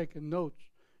 If you're taking notes,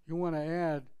 you want to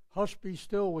add, "Hush, be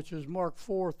still," which is Mark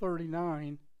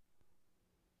 4:39.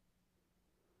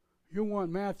 You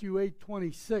want Matthew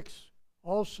 8:26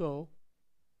 also,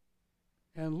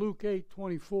 and Luke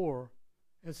 8:24.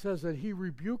 It says that He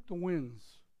rebuked the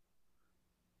winds.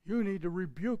 You need to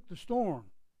rebuke the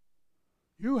storm.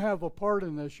 You have a part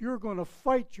in this. You're going to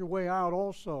fight your way out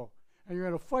also. And you're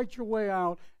going to fight your way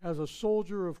out as a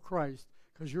soldier of Christ,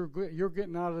 because you're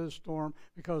getting out of the storm,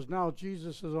 because now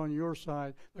Jesus is on your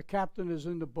side. The captain is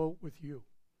in the boat with you.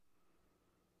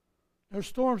 There's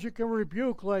storms you can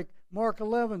rebuke, like Mark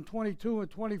 11:22 and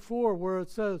 24, where it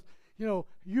says,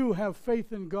 you have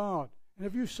faith in God. And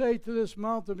if you say to this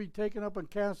mountain, be taken up and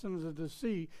cast into the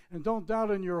sea, and don't doubt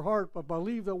in your heart, but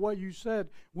believe that what you said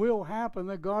will happen,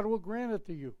 that God will grant it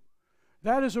to you.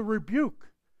 That is a rebuke.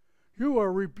 You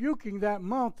are rebuking that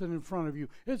mountain in front of you.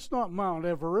 It's not Mount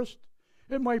Everest.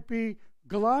 It might be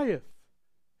Goliath.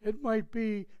 It might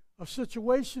be a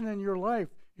situation in your life.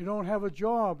 You don't have a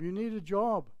job. You need a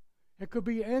job. It could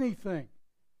be anything.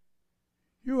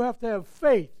 You have to have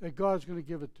faith that God's going to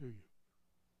give it to you.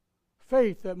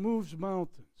 Faith that moves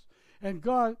mountains. And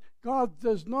God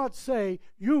does not say,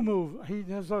 you move. He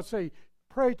does not say,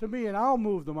 pray to me and I'll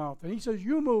move the mountain. He says,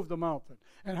 you move the mountain.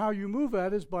 And how you move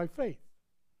that is by faith.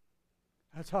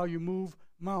 That's how you move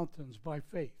mountains, by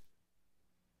faith.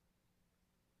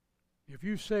 If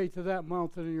you say to that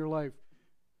mountain in your life,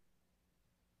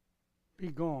 be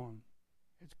gone,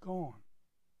 it's gone.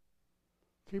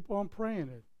 Keep on praying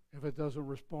it if it doesn't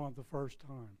respond the first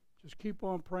time. Just keep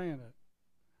on praying it.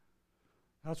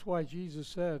 That's why Jesus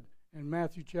said in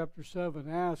Matthew chapter 7,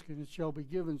 ask and it shall be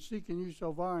given, seek and you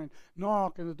shall find,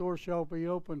 knock and the door shall be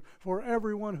opened. For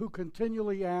everyone who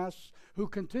continually asks, who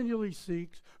continually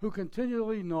seeks, who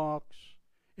continually knocks,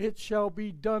 it shall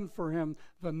be done for him.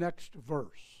 The next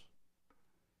verse.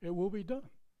 It will be done.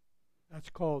 That's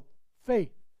called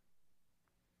faith.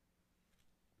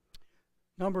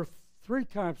 Number 3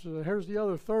 times, here's the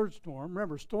other third storm.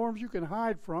 Remember, storms you can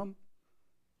hide from.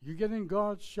 You get in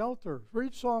God's shelter.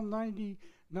 Read Psalm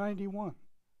 91.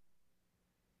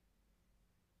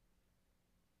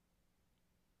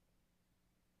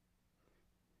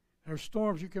 There's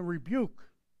storms you can rebuke.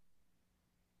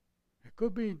 It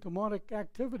could be demonic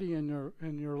activity in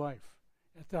your life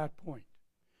at that point.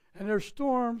 And there's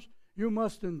storms you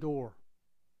must endure.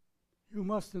 You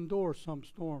must endure some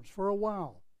storms for a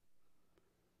while.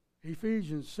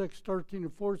 Ephesians 6:13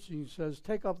 and 14 says,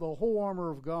 take up the whole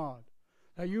armor of God,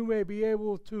 that you may be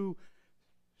able to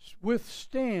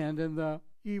withstand in the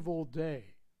evil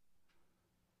day.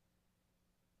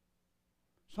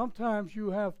 Sometimes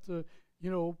you have to,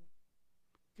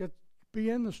 be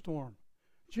in the storm.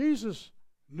 Jesus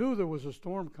knew there was a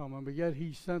storm coming, but yet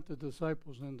he sent the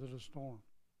disciples into the storm.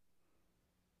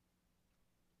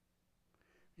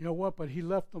 You know what? But he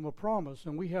left them a promise,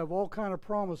 and we have all kind of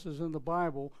promises in the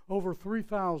Bible, over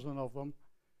 3,000 of them.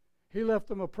 He left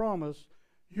them a promise.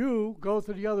 You go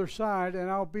to the other side, and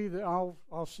I'll be there.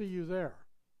 I'll see you there.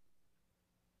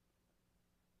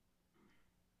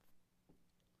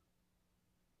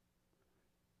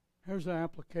 Here's the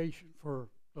application for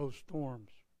those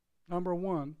storms. Number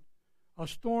 1, a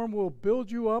storm will build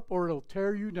you up or it'll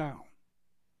tear you down.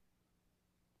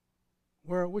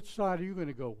 Which side are you going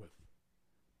to go with?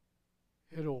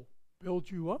 It'll build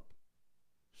you up.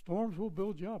 Storms will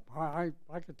build you up. I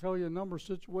could tell you a number of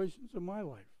situations in my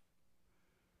life.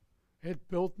 It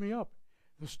built me up.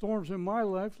 The storms in my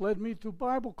life led me to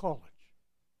Bible college.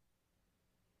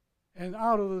 and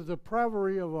out of the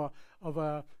depravity of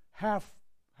a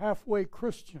halfway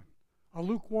Christian, a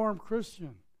lukewarm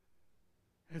Christian.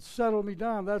 It settled me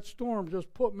down. That storm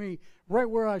just put me right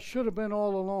where I should have been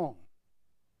all along.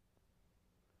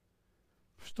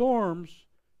 Storms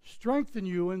strengthen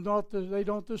you and they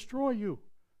don't destroy you.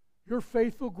 Your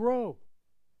faith will grow.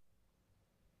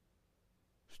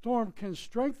 Storm can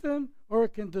strengthen or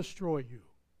it can destroy you.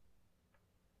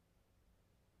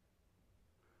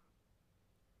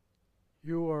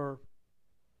 You are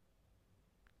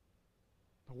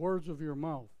the words of your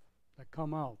mouth that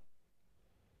come out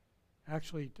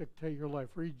actually dictate your life.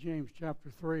 Read James chapter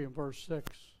 3 and verse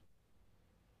 6.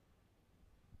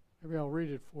 Maybe I'll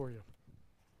read it for you.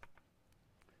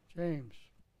 James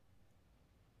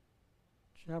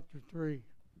chapter 3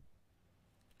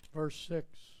 verse 6.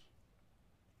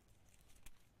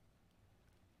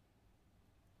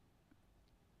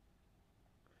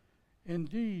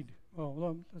 Indeed,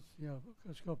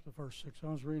 let's go up to verse 6. I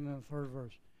was reading in the third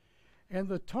verse. And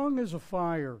the tongue is a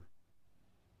fire,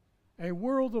 a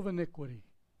world of iniquity.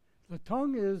 The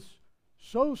tongue is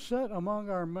so set among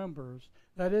our members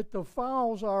that it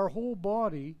defiles our whole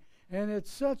body, and it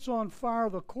sets on fire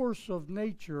the course of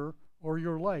nature, or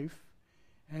your life,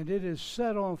 and it is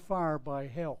set on fire by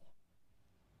hell.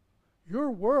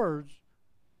 Your words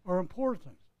are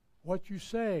important, what you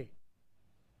say.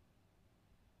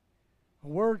 A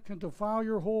word can defile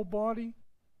your whole body,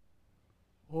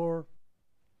 or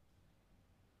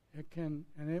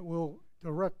it will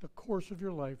direct the course of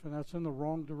your life, and that's in the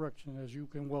wrong direction, as you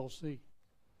can well see.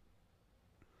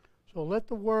 So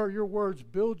let your words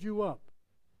build you up.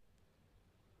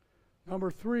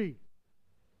 Number 3,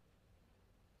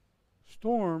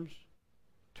 storms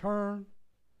turn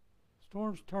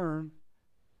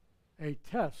a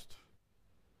test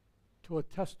to a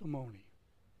testimony,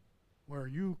 where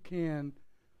you can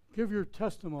give your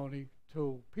testimony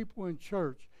to people in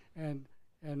church and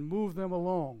move them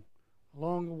along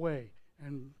the way,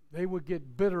 and they would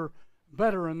get better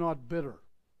and not bitter,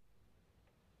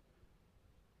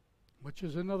 which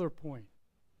is another point.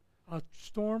 A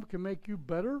storm can make you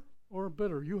better or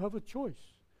bitter. You have a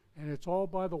choice, and it's all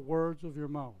by the words of your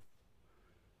mouth.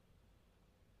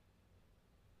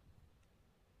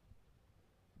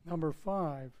 Number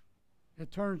 5,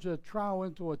 it turns a trial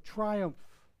into a triumph.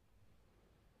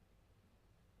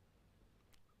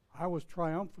 I was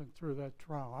triumphant through that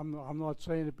trial. I'm not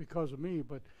saying it because of me,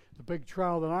 but the big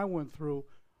trial that I went through,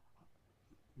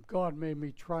 God made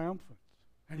me triumphant,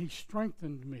 and He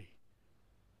strengthened me.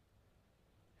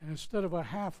 And instead of a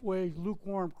halfway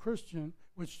lukewarm Christian,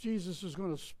 which Jesus is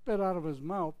going to spit out of His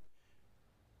mouth,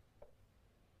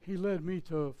 He led me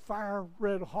to a fire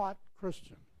red hot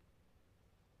Christian.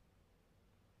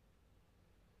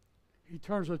 He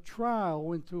turns a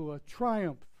trial into a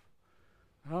triumph.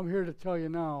 And I'm here to tell you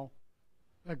now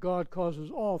that God causes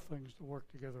all things to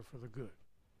work together for the good.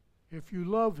 If you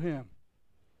love Him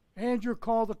and you're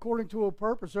called according to a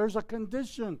purpose, there's a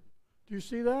condition. Do you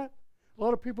see that? A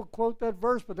lot of people quote that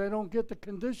verse, but they don't get the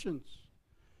conditions.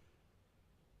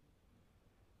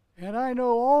 And I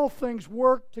know all things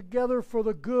work together for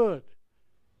the good.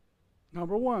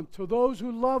 Number 1, to those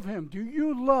who love Him. Do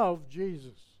you love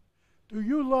Jesus? Do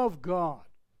you love God?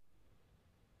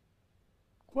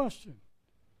 Question.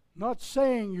 Not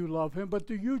saying you love Him, but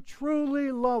do you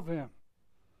truly love Him?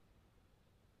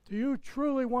 Do you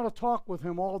truly want to talk with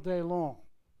Him all day long,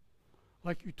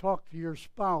 like you talked to your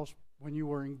spouse when you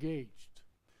were engaged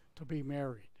to be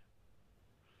married?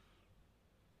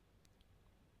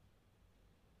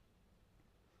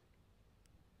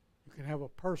 You can have a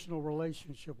personal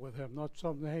relationship with Him, not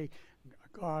something, hey,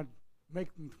 God,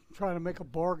 try to make a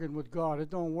bargain with God. It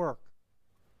don't work.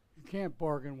 You can't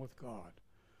bargain with God.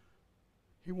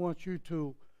 He wants you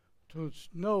to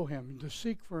know Him, to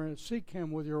seek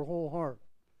Him with your whole heart.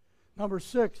 Number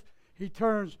 6, He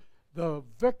turns the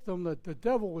victim that the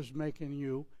devil was making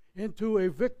you into a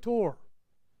victor.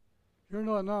 You're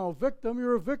not now a victim,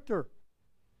 you're a victor.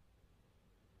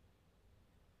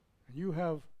 And you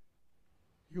have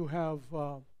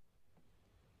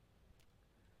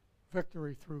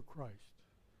victory through Christ.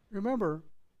 Remember,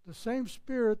 the same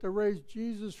Spirit that raised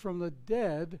Jesus from the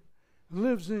dead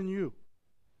lives in you.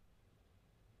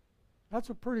 That's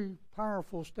a pretty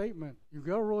powerful statement. You've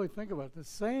got to really think about it. The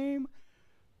same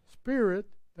Spirit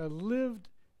that lived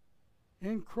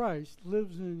in Christ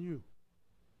lives in you.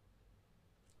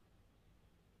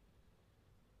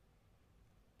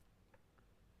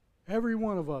 Every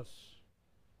one of us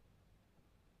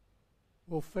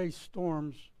will face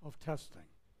storms of testing.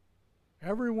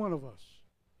 Every one of us.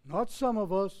 Not some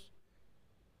of us.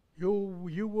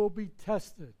 You will be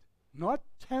tested. Not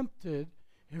tempted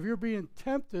If you're being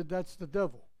tempted, that's the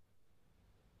devil.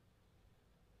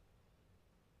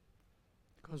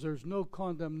 Because there's no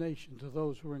condemnation to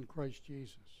those who are in Christ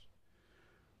Jesus.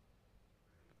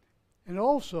 And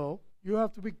also, you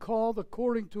have to be called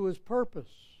according to his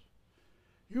purpose.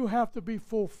 You have to be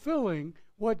fulfilling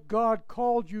what God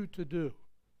called you to do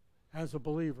as a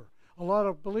believer. A lot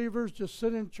of believers just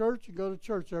sit in church and go to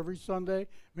church every Sunday,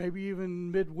 maybe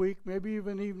even midweek, maybe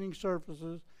even evening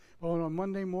services. But on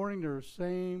Monday morning, they're the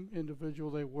same individual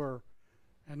they were,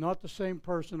 and not the same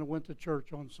person that went to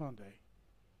church on Sunday.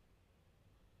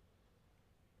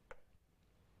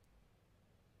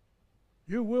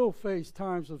 You will face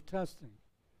times of testing.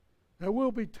 There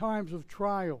will be times of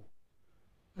trial.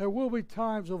 There will be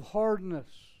times of hardness.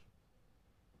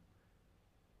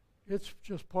 It's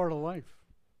just part of life.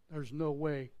 There's no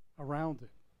way around it.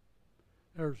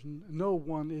 No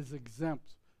one is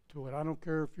exempt to it. I don't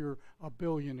care if you're a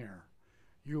billionaire.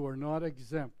 You are not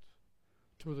exempt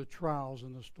to the trials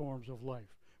and the storms of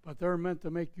life. But they're meant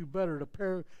to make you better,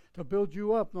 to build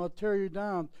you up, not tear you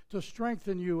down, to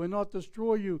strengthen you and not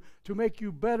destroy you, to make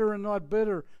you better and not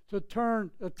bitter, to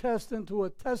turn a test into a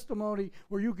testimony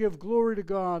where you give glory to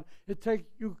God.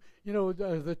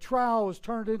 The trial is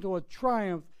turned into a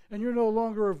triumph, and you're no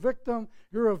longer a victim.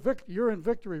 You're in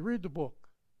victory. Read the book.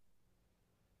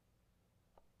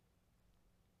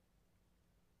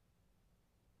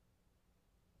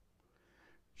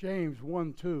 James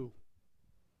 1:2.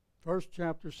 First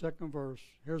chapter, second verse.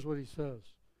 Here's what he says.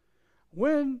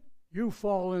 When you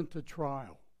fall into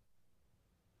trial.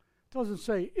 It doesn't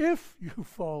say if you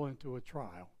fall into a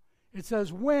trial. It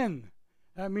says when.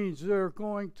 That means they're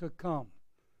going to come.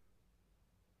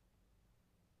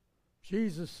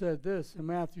 Jesus said this in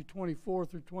Matthew 24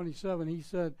 through 27. He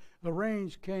said, the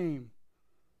rains came,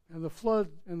 and the flood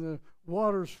and the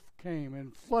waters came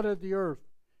and flooded the earth,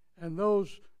 and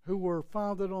those who were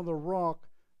founded on the rock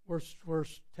were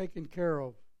taken care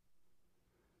of.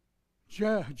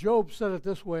 Job said it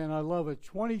this way, and I love it.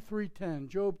 23:10.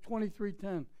 Job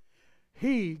 23:10.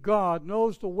 He, God,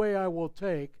 knows the way I will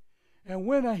take, and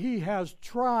when he has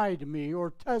tried me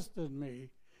or tested me,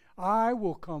 I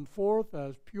will come forth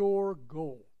as pure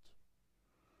gold.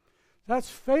 That's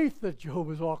faith that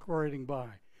Job is operating by.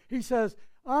 He says,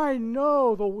 he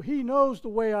knows the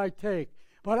way I take,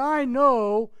 but I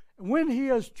know when he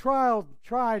has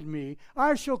tried me,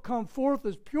 I shall come forth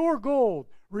as pure gold,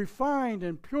 refined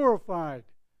and purified.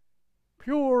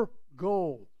 Pure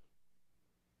gold.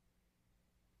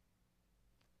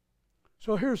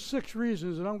 So here's 6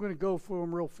 reasons, and I'm going to go through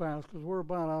them real fast because we're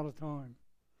about out of time.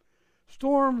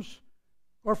 Storms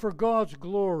are for God's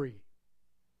glory.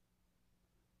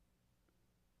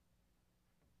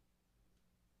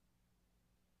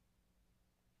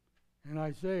 In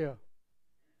Isaiah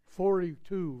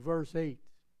 42, verse 8,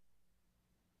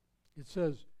 it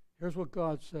says, here's what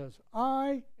God says,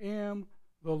 I am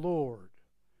the Lord.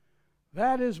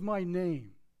 That is my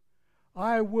name.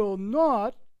 I will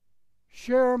not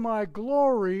share my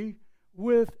glory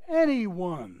with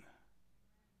anyone.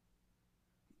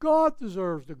 God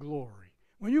deserves the glory.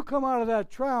 When you come out of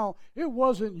that trial, it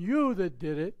wasn't you that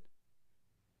did it.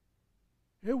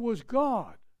 It was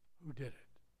God who did it.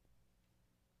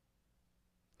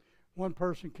 One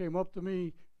person came up to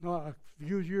me a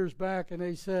few years back and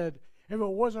they said, if it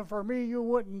wasn't for me, you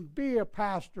wouldn't be a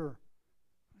pastor.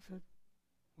 I said,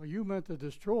 well, you meant to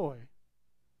destroy.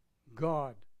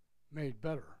 God made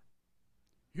better.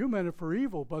 You meant it for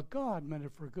evil, but God meant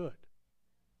it for good.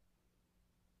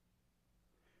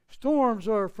 Storms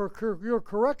are for your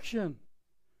correction.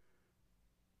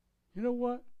 You know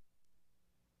what?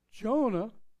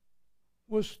 Jonah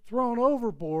was thrown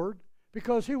overboard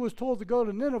because he was told to go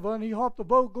to Nineveh and he hopped the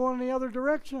boat going in the other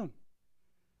direction.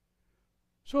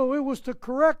 So it was to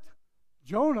correct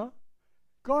Jonah.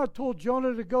 God told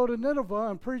Jonah to go to Nineveh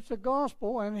and preach the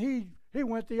gospel, and he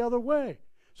went the other way.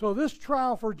 So this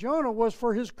trial for Jonah was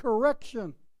for his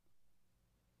correction.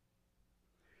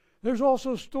 There's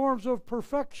also storms of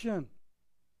perfection.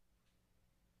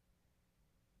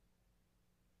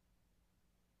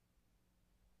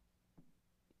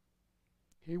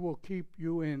 He will keep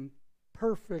you in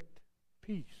perfect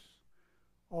peace,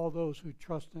 all those who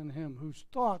trust in him, whose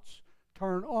thoughts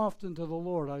turn often to the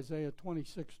Lord, Isaiah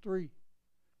 26:3.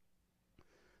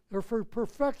 They're for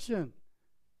perfection,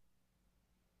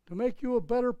 to make you a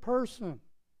better person.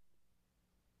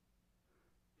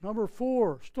 Number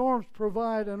 4, storms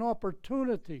provide an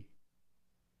opportunity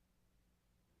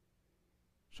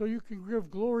so you can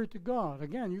give glory to God.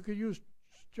 Again, you could use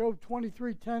Job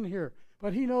 23:10 here.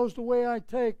 But he knows the way I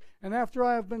take, and after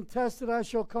I have been tested, I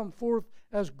shall come forth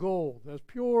as gold, as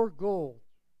pure gold.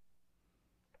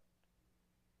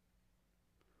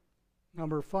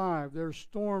 Number 5, there's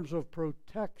storms of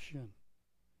protection.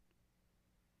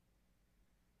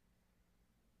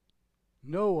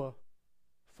 Noah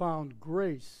found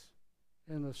grace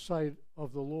in the sight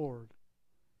of the Lord,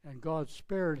 and God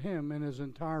spared him and his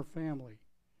entire family.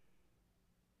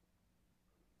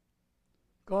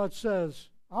 God says,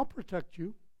 I'll protect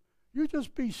you. You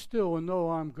just be still and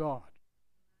know I'm God.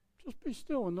 Just be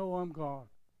still and know I'm God.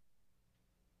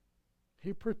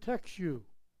 He protects you.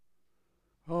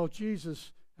 Oh,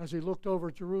 Jesus, as he looked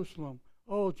over Jerusalem,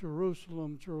 oh,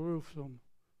 Jerusalem, Jerusalem,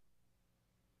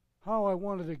 how I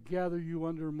wanted to gather you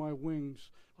under my wings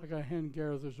like a hen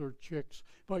gathers her chicks,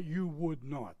 but you would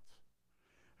not.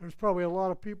 There's probably a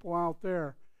lot of people out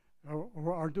there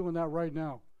who are doing that right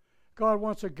now. God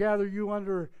wants to gather you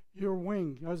under your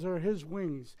wing, as are his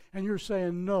wings, and you're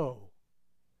saying no.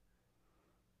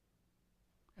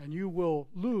 And you will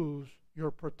lose your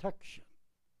protection.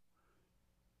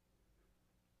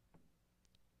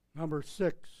 Number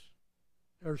 6,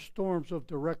 there's storms of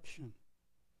direction.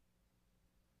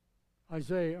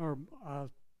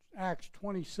 Acts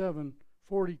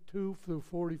 27:42 through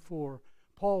 44.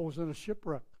 Paul was in a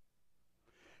shipwreck.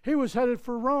 He was headed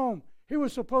for Rome. He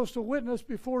was supposed to witness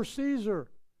before Caesar.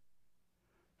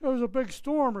 There was a big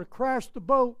storm. It crashed the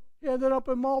boat. He ended up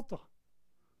in Malta,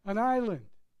 an island.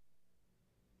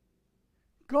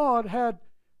 God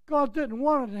didn't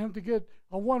want him to get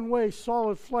a one-way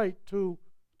solid flight to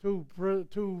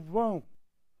Rome.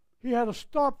 He had a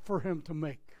stop for him to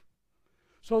make.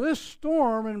 So this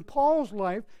storm in Paul's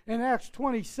life in Acts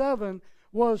 27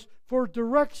 was for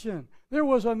direction. There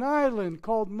was an island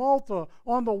called Malta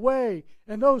on the way,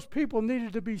 and those people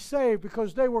needed to be saved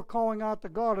because they were calling out to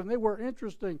God, and they were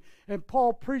interesting. And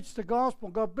Paul preached the gospel,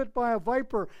 got bit by a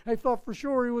viper. They thought for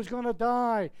sure he was going to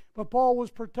die, but Paul was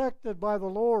protected by the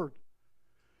Lord.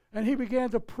 And he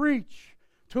began to preach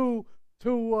to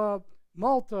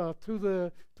Malta, to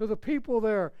the people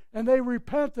there, and they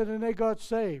repented and they got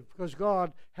saved because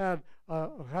God had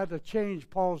to change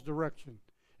Paul's direction.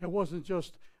 It wasn't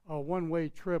just a one-way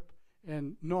trip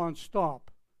and non-stop.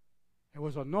 It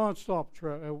was a non-stop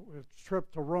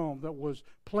trip to Rome that was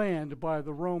planned by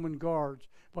the Roman guards,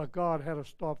 but God had a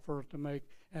stop for it to make,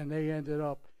 and they ended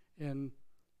up in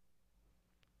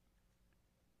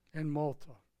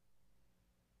Malta.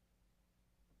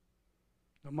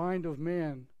 The mind of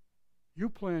man, you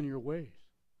plan your ways,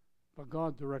 but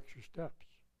God directs your steps.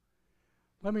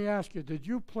 Let me ask you, did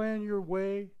you plan your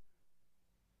way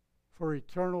for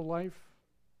eternal life?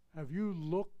 Have you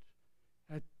looked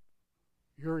at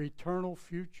your eternal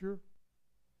future?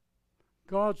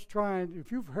 God's trying, if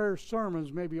you've heard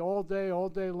sermons maybe all day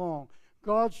long,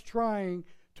 God's trying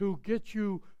to get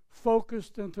you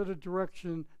focused into the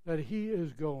direction that He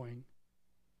is going.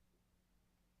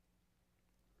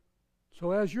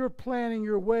 So as you're planning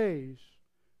your ways,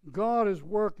 God is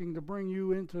working to bring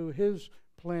you into His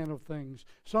plan of things.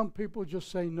 Some people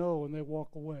just say no and they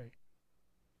walk away.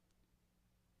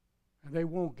 And they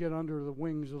won't get under the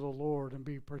wings of the Lord and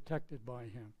be protected by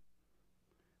Him.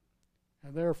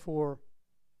 And therefore,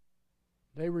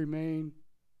 they remained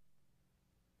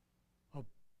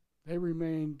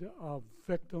a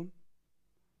victim.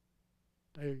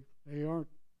 They aren't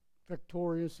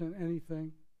victorious in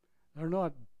anything. They're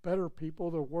not better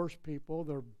people, they're worse people,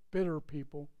 they're bitter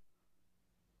people.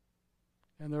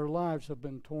 And their lives have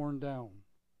been torn down.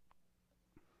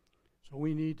 So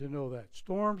we need to know that.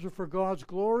 Storms are for God's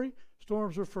glory.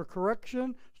 Storms are for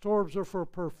correction. Storms are for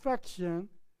perfection.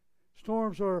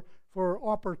 Storms are for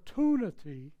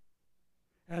opportunity.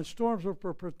 And storms are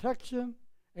for protection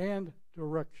and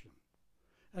direction.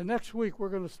 And next week we're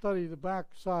going to study the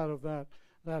back side of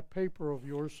that paper of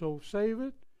yours. So save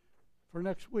it for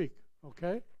next week,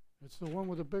 okay? It's the one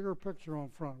with the bigger picture on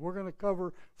front. We're going to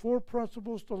cover 4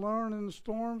 principles to learn in the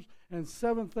storms and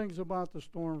 7 things about the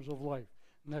storms of life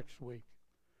next week.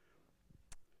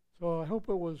 So I hope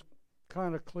it was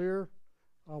kind of clear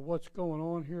what's going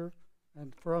on here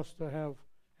and for us to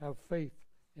have faith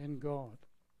in God.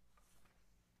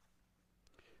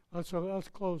 Let's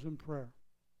close in prayer.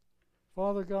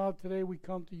 Father God, today we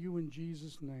come to you in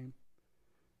Jesus' name.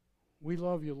 We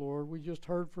love you, Lord. We just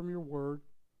heard from your word.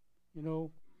 You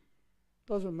know,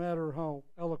 doesn't matter how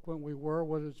eloquent we were.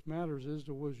 What it matters is,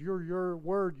 was your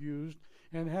word used,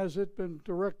 and has it been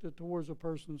directed towards a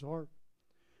person's heart?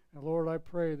 And Lord, I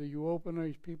pray that you open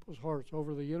these people's hearts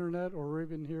over the internet or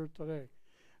even here today,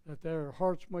 that their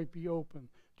hearts might be open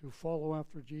to follow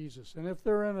after Jesus. And if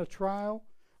they're in a trial,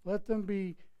 let them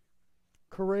be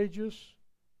courageous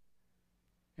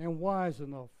and wise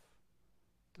enough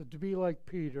to be like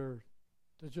Peter,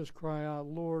 to just cry out,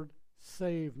 Lord,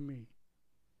 save me.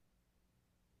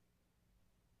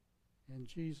 In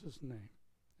Jesus' name,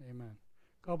 amen.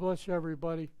 God bless you,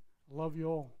 everybody. I love you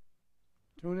all.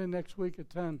 Tune in next week at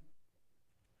 10.